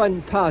joined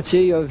one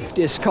party of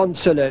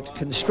disconsolate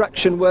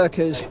construction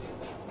workers,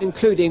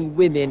 including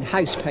women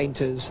house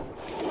painters.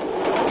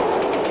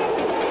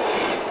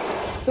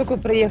 Только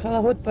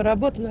приехала, год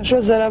поработала,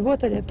 что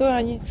заработали, то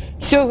они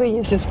все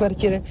вынесли с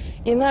квартиры.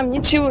 И нам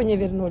ничего не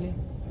вернули.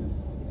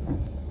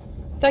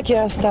 Так и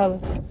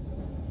осталось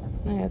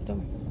на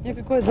этом.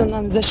 Никакой за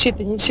нами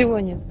защиты, ничего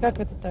нет. Как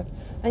это так?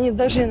 Они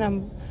должны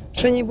нам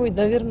что-нибудь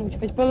довернуть,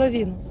 хоть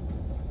половину.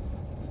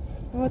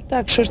 Вот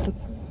так, что ж тут?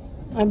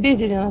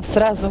 Обидели нас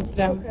сразу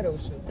прям.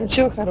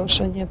 Ничего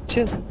хорошего нет,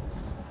 честно.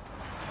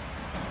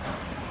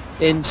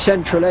 In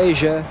Central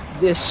Asia,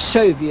 this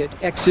Soviet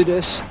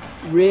exodus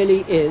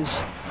really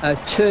is a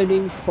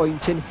turning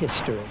point in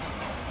history.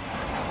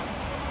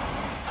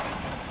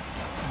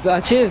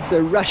 But if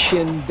the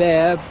Russian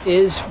bear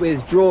is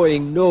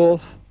withdrawing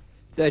north,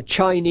 the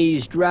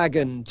Chinese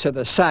dragon to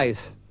the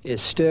south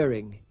is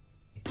stirring.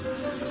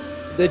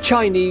 The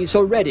Chinese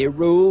already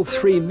rule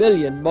 3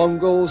 million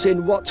Mongols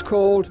in what's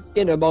called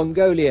Inner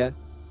Mongolia.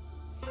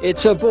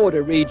 It's a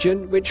border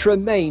region which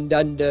remained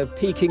under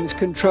Peking's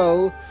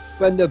control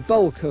when the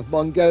bulk of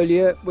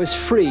Mongolia was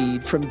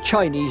freed from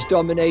Chinese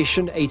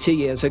domination 80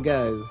 years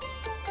ago.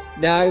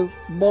 Now,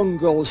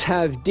 Mongols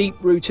have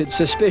deep-rooted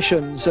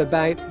suspicions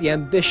about the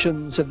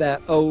ambitions of their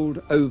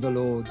old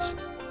overlords.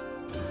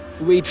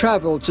 We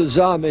travelled to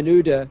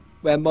Zarmanuda,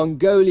 where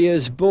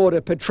Mongolia's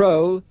border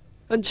patrol,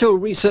 until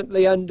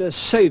recently under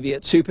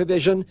Soviet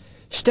supervision,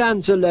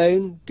 stands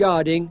alone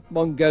guarding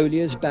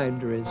Mongolia's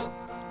boundaries.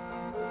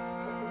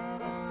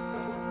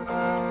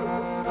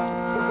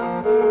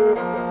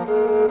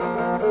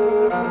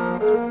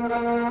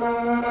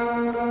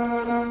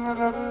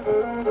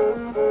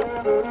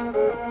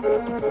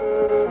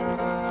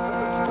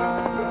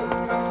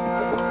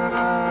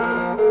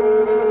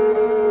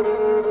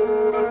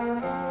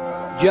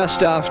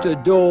 Just after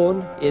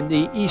dawn, in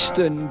the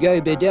eastern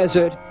Gobi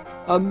Desert,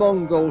 a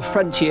Mongol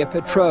frontier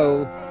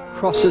patrol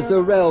crosses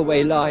the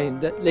railway line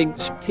that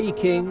links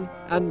Peking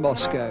and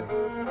Moscow.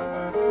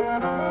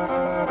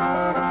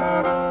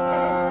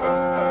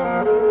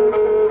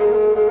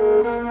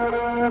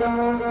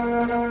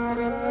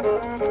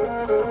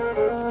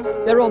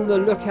 They're on the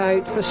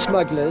lookout for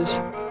smugglers,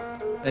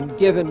 and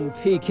given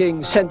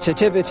Peking's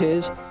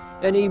sensitivities,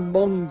 any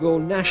Mongol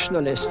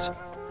nationalists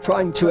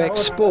trying to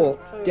export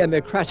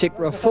democratic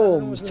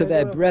reforms to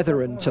their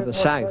brethren to the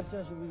south.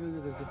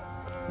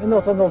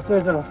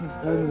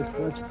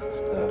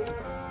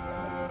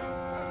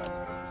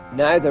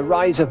 Now the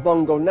rise of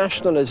Mongol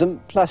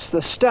nationalism, plus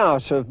the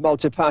start of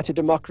multi-party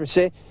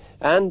democracy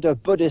and a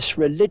Buddhist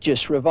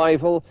religious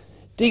revival,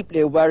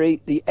 deeply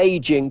worry the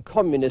aging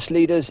communist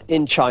leaders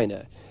in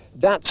China.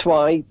 That's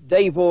why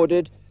they've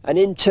ordered an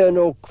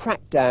internal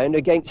crackdown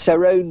against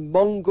their own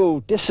Mongol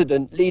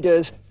dissident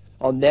leaders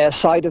on their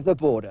side of the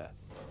border.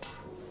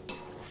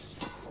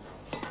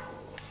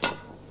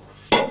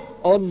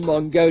 On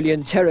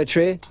Mongolian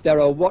territory,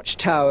 there are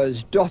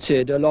watchtowers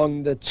dotted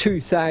along the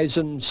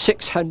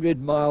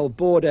 2,600-mile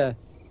border.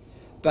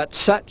 But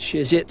such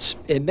is its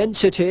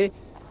immensity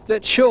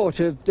that short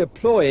of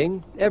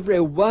deploying every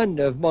one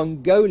of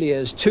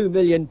Mongolia's 2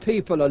 million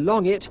people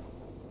along it,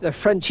 the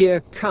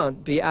frontier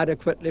can't be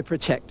adequately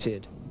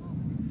protected.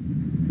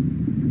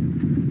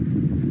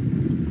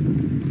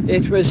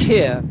 It was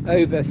here,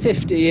 over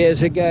 50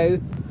 years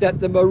ago, that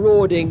the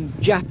marauding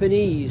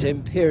Japanese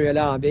Imperial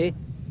Army,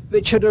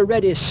 which had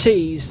already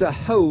seized the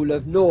whole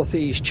of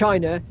northeast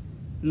China,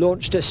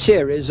 launched a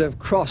series of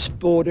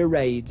cross-border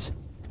raids.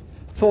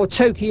 For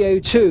Tokyo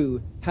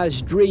too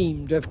has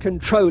dreamed of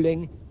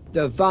controlling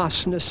the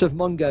vastness of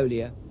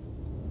Mongolia.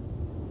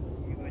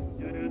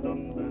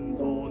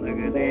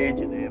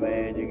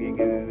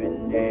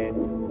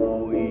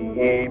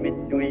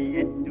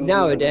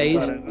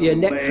 Nowadays, the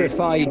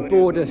electrified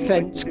border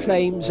fence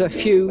claims a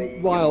few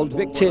wild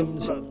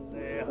victims.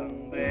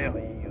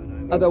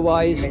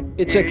 Otherwise,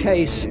 it's a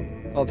case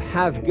of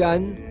have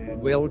gun,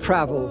 will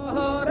travel.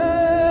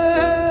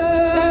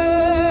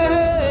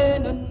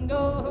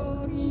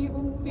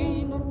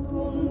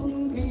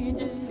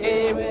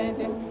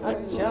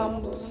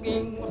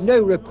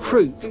 No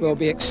recruit will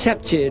be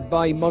accepted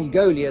by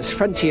Mongolia's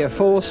frontier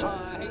force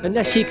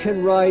unless he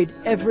can ride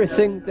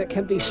everything that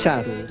can be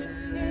saddled.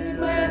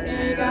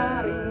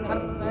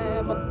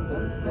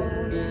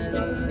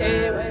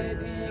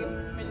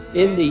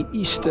 In the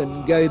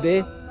eastern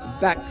Gobi,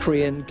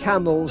 Bactrian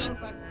camels,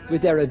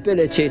 with their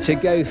ability to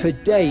go for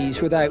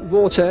days without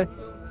water,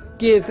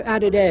 give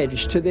added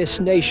edge to this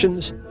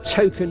nation's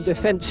token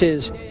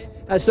defences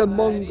as the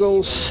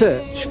Mongols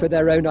search for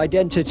their own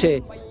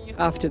identity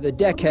after the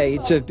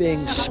decades of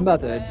being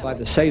smothered by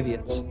the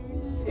Soviets.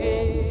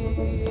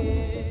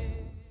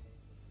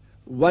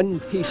 One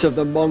piece of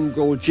the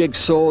Mongol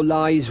jigsaw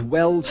lies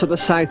well to the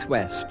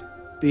southwest,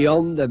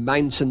 beyond the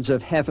mountains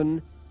of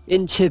heaven,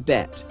 in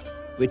Tibet,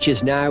 which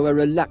is now a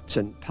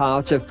reluctant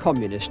part of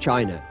communist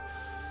China.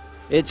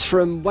 It's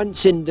from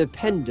once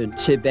independent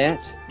Tibet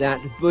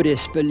that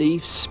Buddhist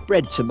beliefs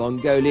spread to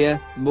Mongolia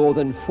more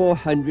than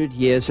 400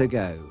 years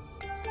ago.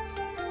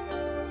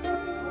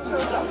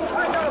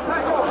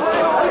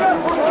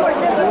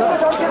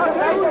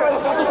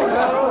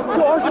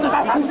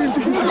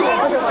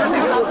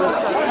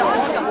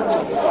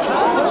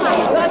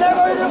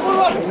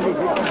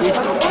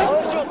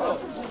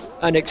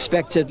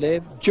 Unexpectedly,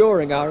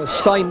 during our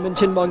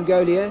assignment in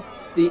Mongolia,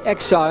 the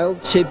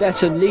exiled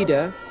Tibetan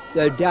leader,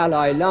 the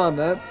Dalai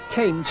Lama,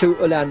 came to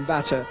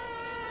Ulaanbaatar.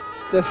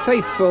 The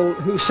faithful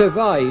who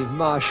survive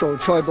Marshal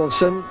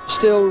Choibalsan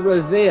still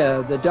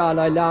revere the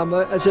Dalai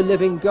Lama as a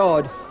living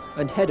god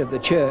and head of the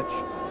church.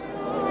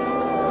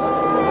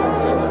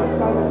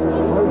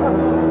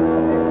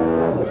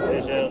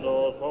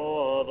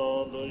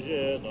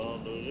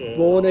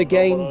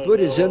 Born-again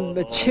Buddhism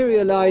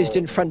materialized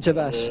in front of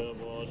us.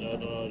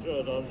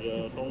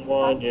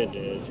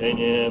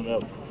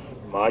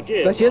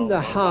 But in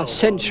the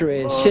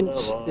half-century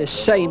since this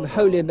same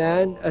holy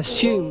man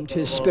assumed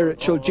his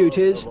spiritual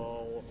duties,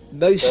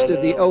 most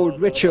of the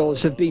old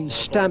rituals have been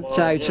stamped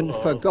out and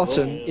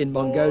forgotten in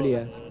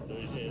Mongolia.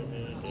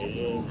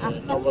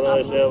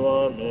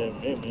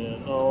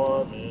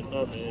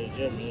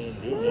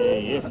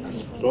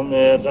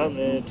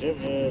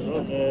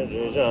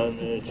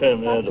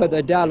 For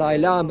the Dalai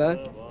Lama,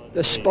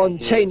 the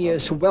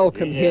spontaneous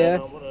welcome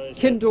here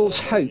kindles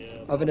hope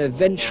of an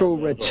eventual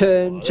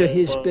return to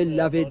his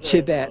beloved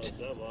Tibet.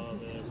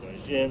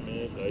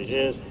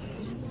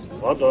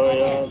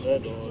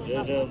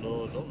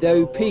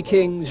 Though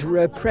Peking's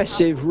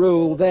repressive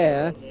rule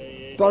there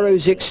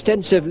borrows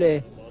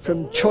extensively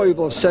from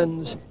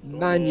Choibalsan's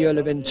Manual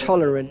of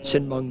Intolerance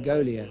in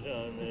Mongolia.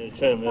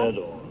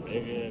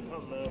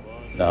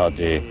 Now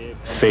the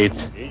faith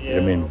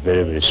remains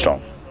very, very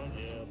strong.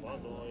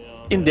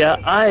 In their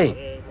eye,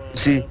 you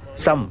see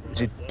some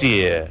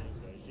tear.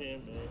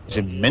 You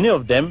see many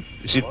of them,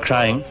 you see,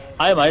 crying.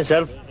 I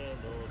myself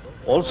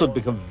also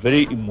become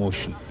very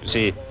emotional. You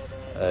see,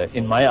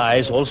 in my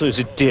eyes also is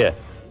a tear.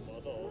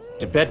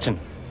 Tibetan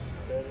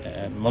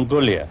and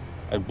Mongolia,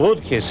 in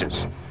both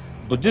cases,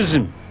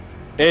 Buddhism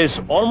is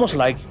almost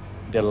like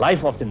the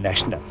life of the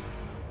national.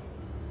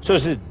 So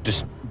the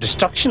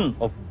destruction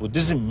of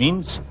Buddhism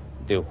means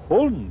the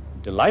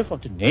life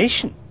of the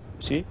nation,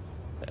 you see,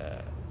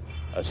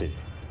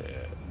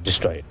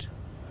 destroy it.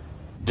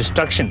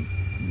 Destruction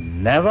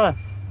never,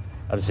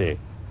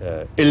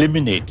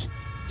 eliminate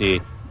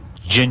the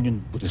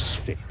genuine Buddhist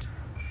faith.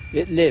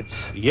 It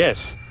lives.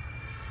 Yes.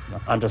 Now,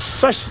 under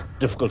such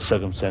difficult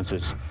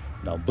circumstances,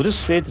 now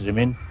Buddhist faith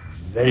remains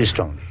very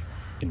strongly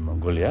in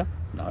Mongolia,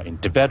 now in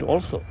Tibet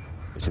also.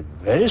 It's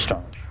very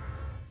strongly.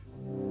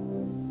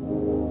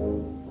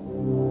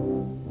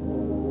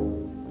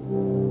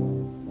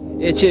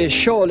 It is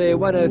surely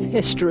one of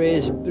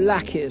history's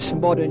blackest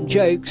modern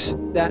jokes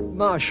that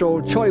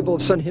Marshal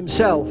Choibalsan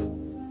himself,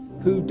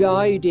 who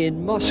died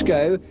in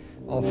Moscow,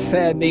 of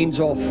fair means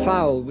or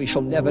foul we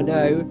shall never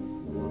know,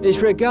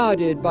 is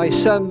regarded by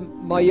some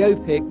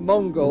myopic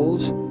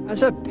Mongols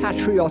as a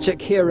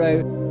patriotic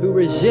hero who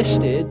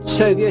resisted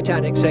Soviet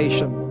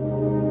annexation.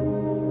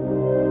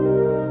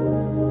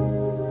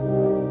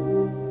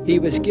 He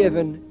was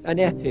given an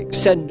epic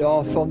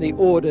send-off on the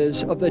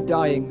orders of the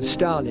dying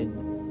Stalin.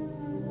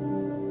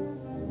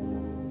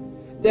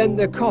 Then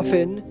the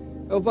coffin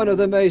of one of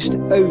the most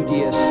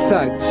odious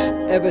thugs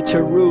ever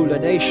to rule a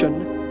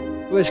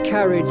nation was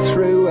carried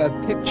through a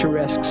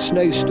picturesque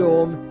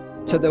snowstorm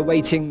to the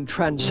waiting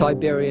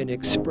Trans-Siberian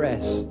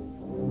Express.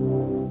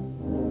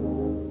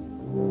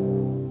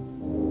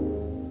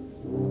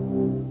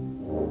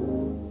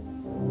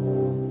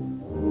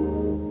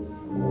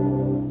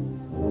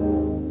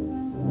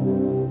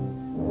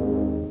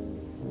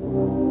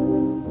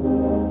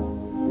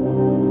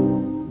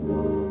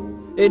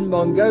 In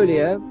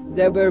Mongolia,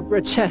 there were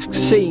grotesque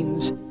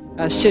scenes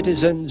as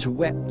citizens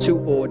wept to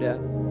order.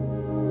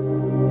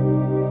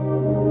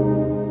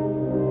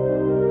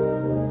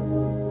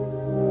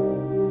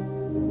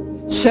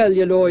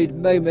 Celluloid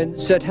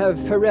moments that have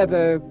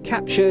forever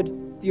captured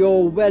the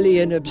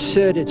Orwellian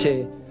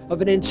absurdity of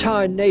an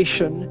entire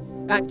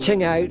nation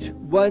acting out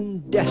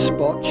one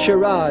despot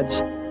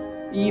charades,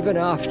 even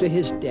after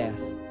his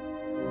death.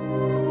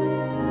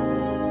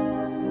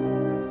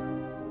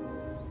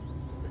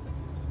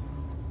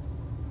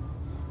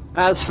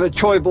 As for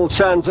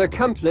Choibalsan's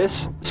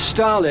accomplice,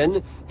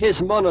 Stalin,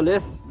 his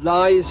monolith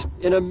lies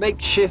in a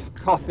makeshift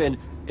coffin,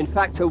 in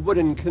fact a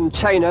wooden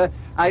container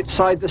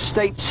outside the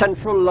State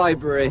Central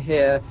Library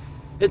here.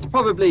 It's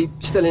probably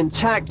still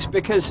intact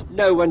because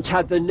no one's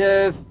had the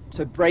nerve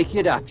to break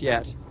it up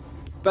yet.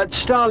 But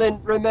Stalin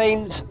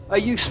remains a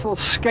useful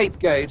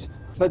scapegoat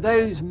for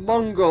those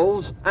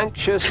Mongols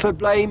anxious to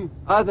blame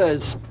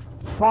others,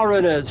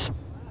 foreigners,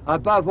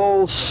 above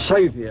all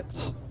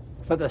Soviets,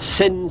 for the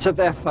sins of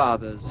their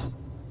fathers.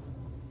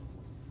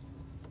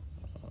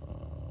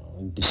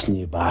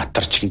 Disney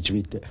баатарч гэж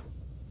бид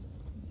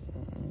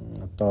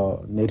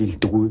одоо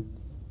нэрлэдэггүй.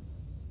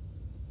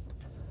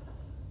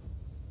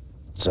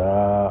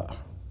 За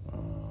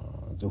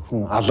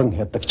зөвхөн алан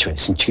хядагч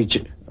байсан ч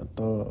гэж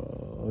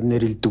одоо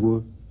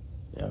нэрлэдэггүй.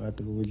 Яагаад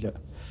гэвэл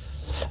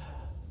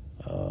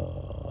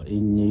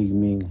энэ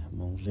нийгмийн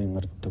Монголын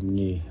ард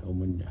түмний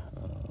өмнө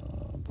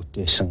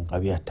бүтээсэн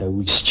гавьяатай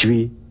үйлсч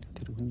бий.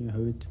 Тэр хүний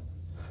хувьд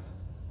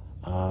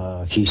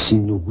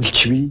хийсэн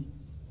нүгэлч бий.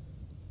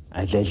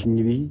 Аль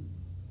нь бий.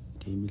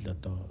 Тийм л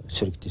одоо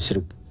эсрэг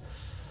тесрэг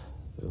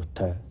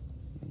юутай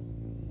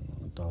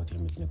одоо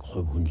тийм л нэг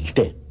хувь хүн л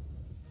дээ.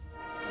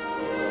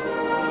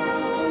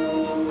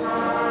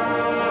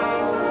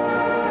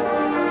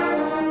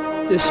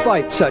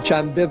 Despite such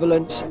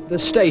ambivalence, the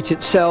state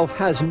itself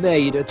has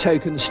made a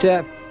token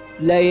step,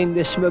 laying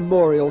this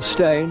memorial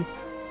stone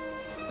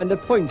and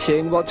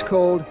appointing what's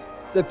called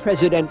the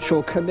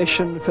Presidential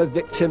Commission for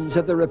Victims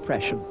of the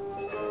Repression.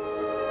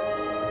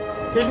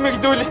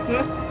 Хэлмэгдүүлэлт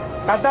нь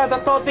гадаад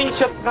дотоодын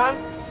шалтгаан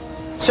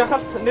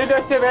шахалт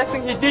нөлөөтэй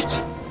байсан хэдий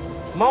ч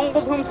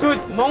Монгол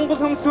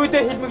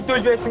хүмүүсүүдэд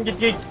хэлмэгдүүл байсан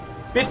гэдгийг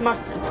бид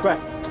мартах ёсгүй.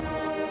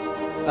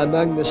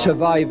 Among the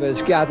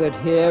survivors gathered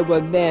here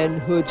were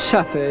men who had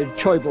suffered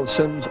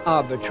Choibalsan's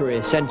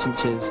arbitrary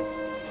sentences.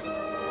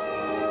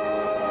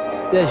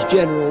 There's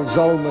General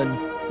Zolman,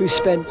 who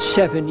spent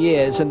 7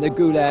 years in the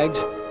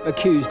gulags,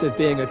 accused of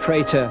being a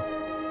traitor.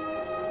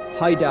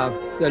 Haidav,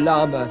 the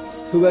Lama,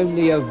 who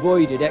only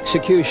avoided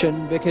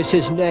execution because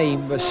his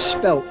name was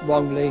spelt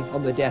wrongly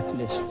on the death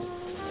list.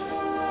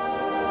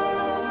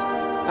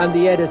 And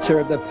the editor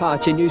of the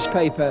party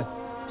newspaper,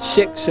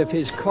 6 of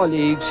his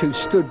colleagues who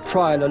stood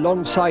trial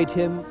alongside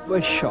him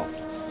were shot.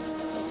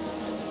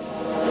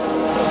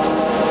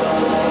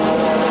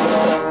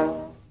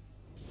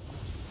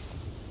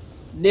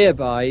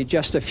 Nearby,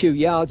 just a few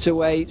yards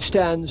away,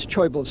 stands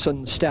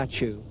Choibalsan's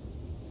statue.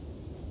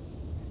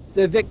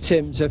 The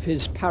victims of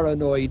his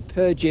paranoid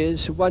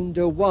purges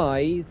wonder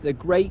why the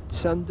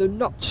great and the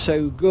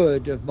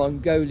not-so-good of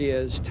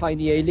Mongolia's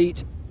tiny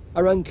elite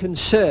are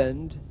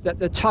unconcerned that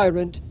the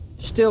tyrant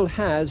still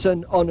has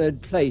an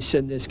honoured place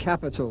in this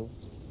capital.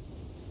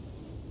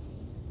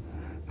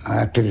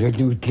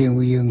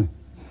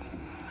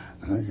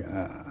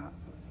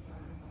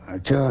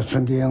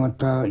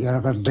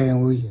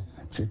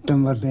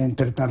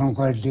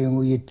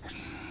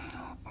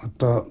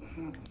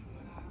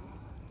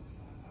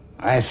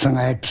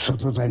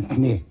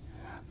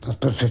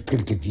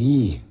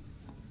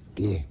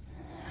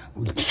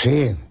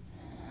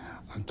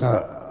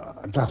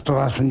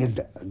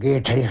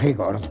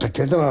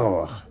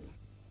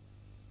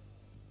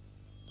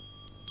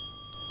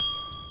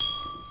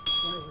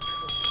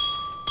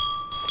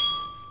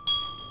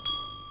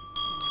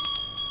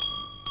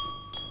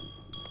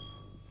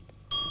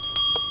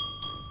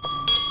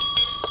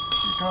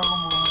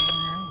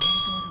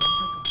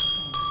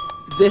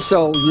 This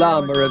old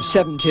Lama of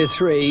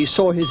 73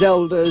 saw his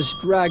elders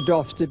dragged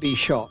off to be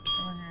shot.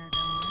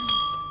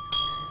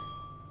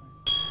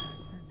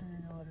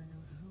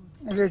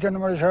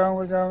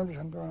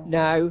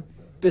 Now,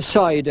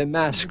 beside a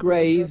mass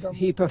grave,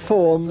 he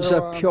performs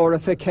a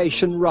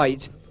purification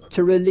rite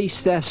to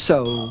release their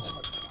souls.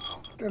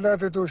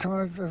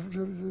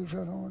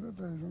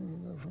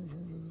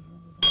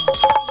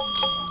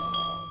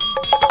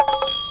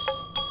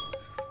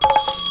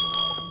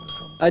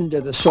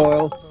 Under the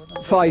soil,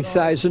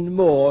 5,000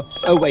 more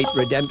await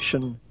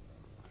redemption.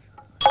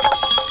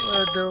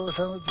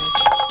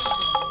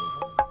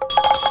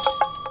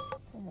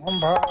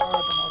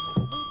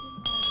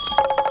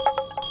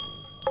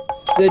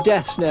 The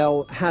death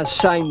knell has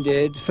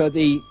sounded for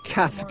the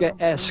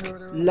Kafkaesque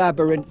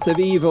labyrinth of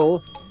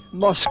evil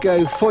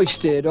Moscow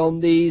foisted on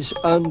these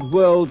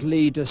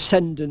unworldly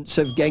descendants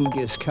of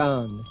Genghis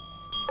Khan.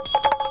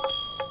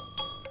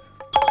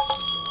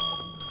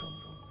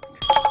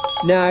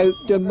 Now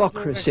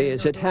democracy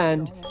is at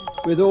hand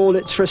with all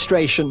its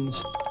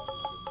frustrations.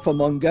 For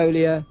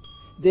Mongolia,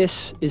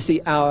 this is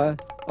the hour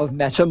of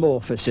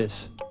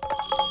metamorphosis.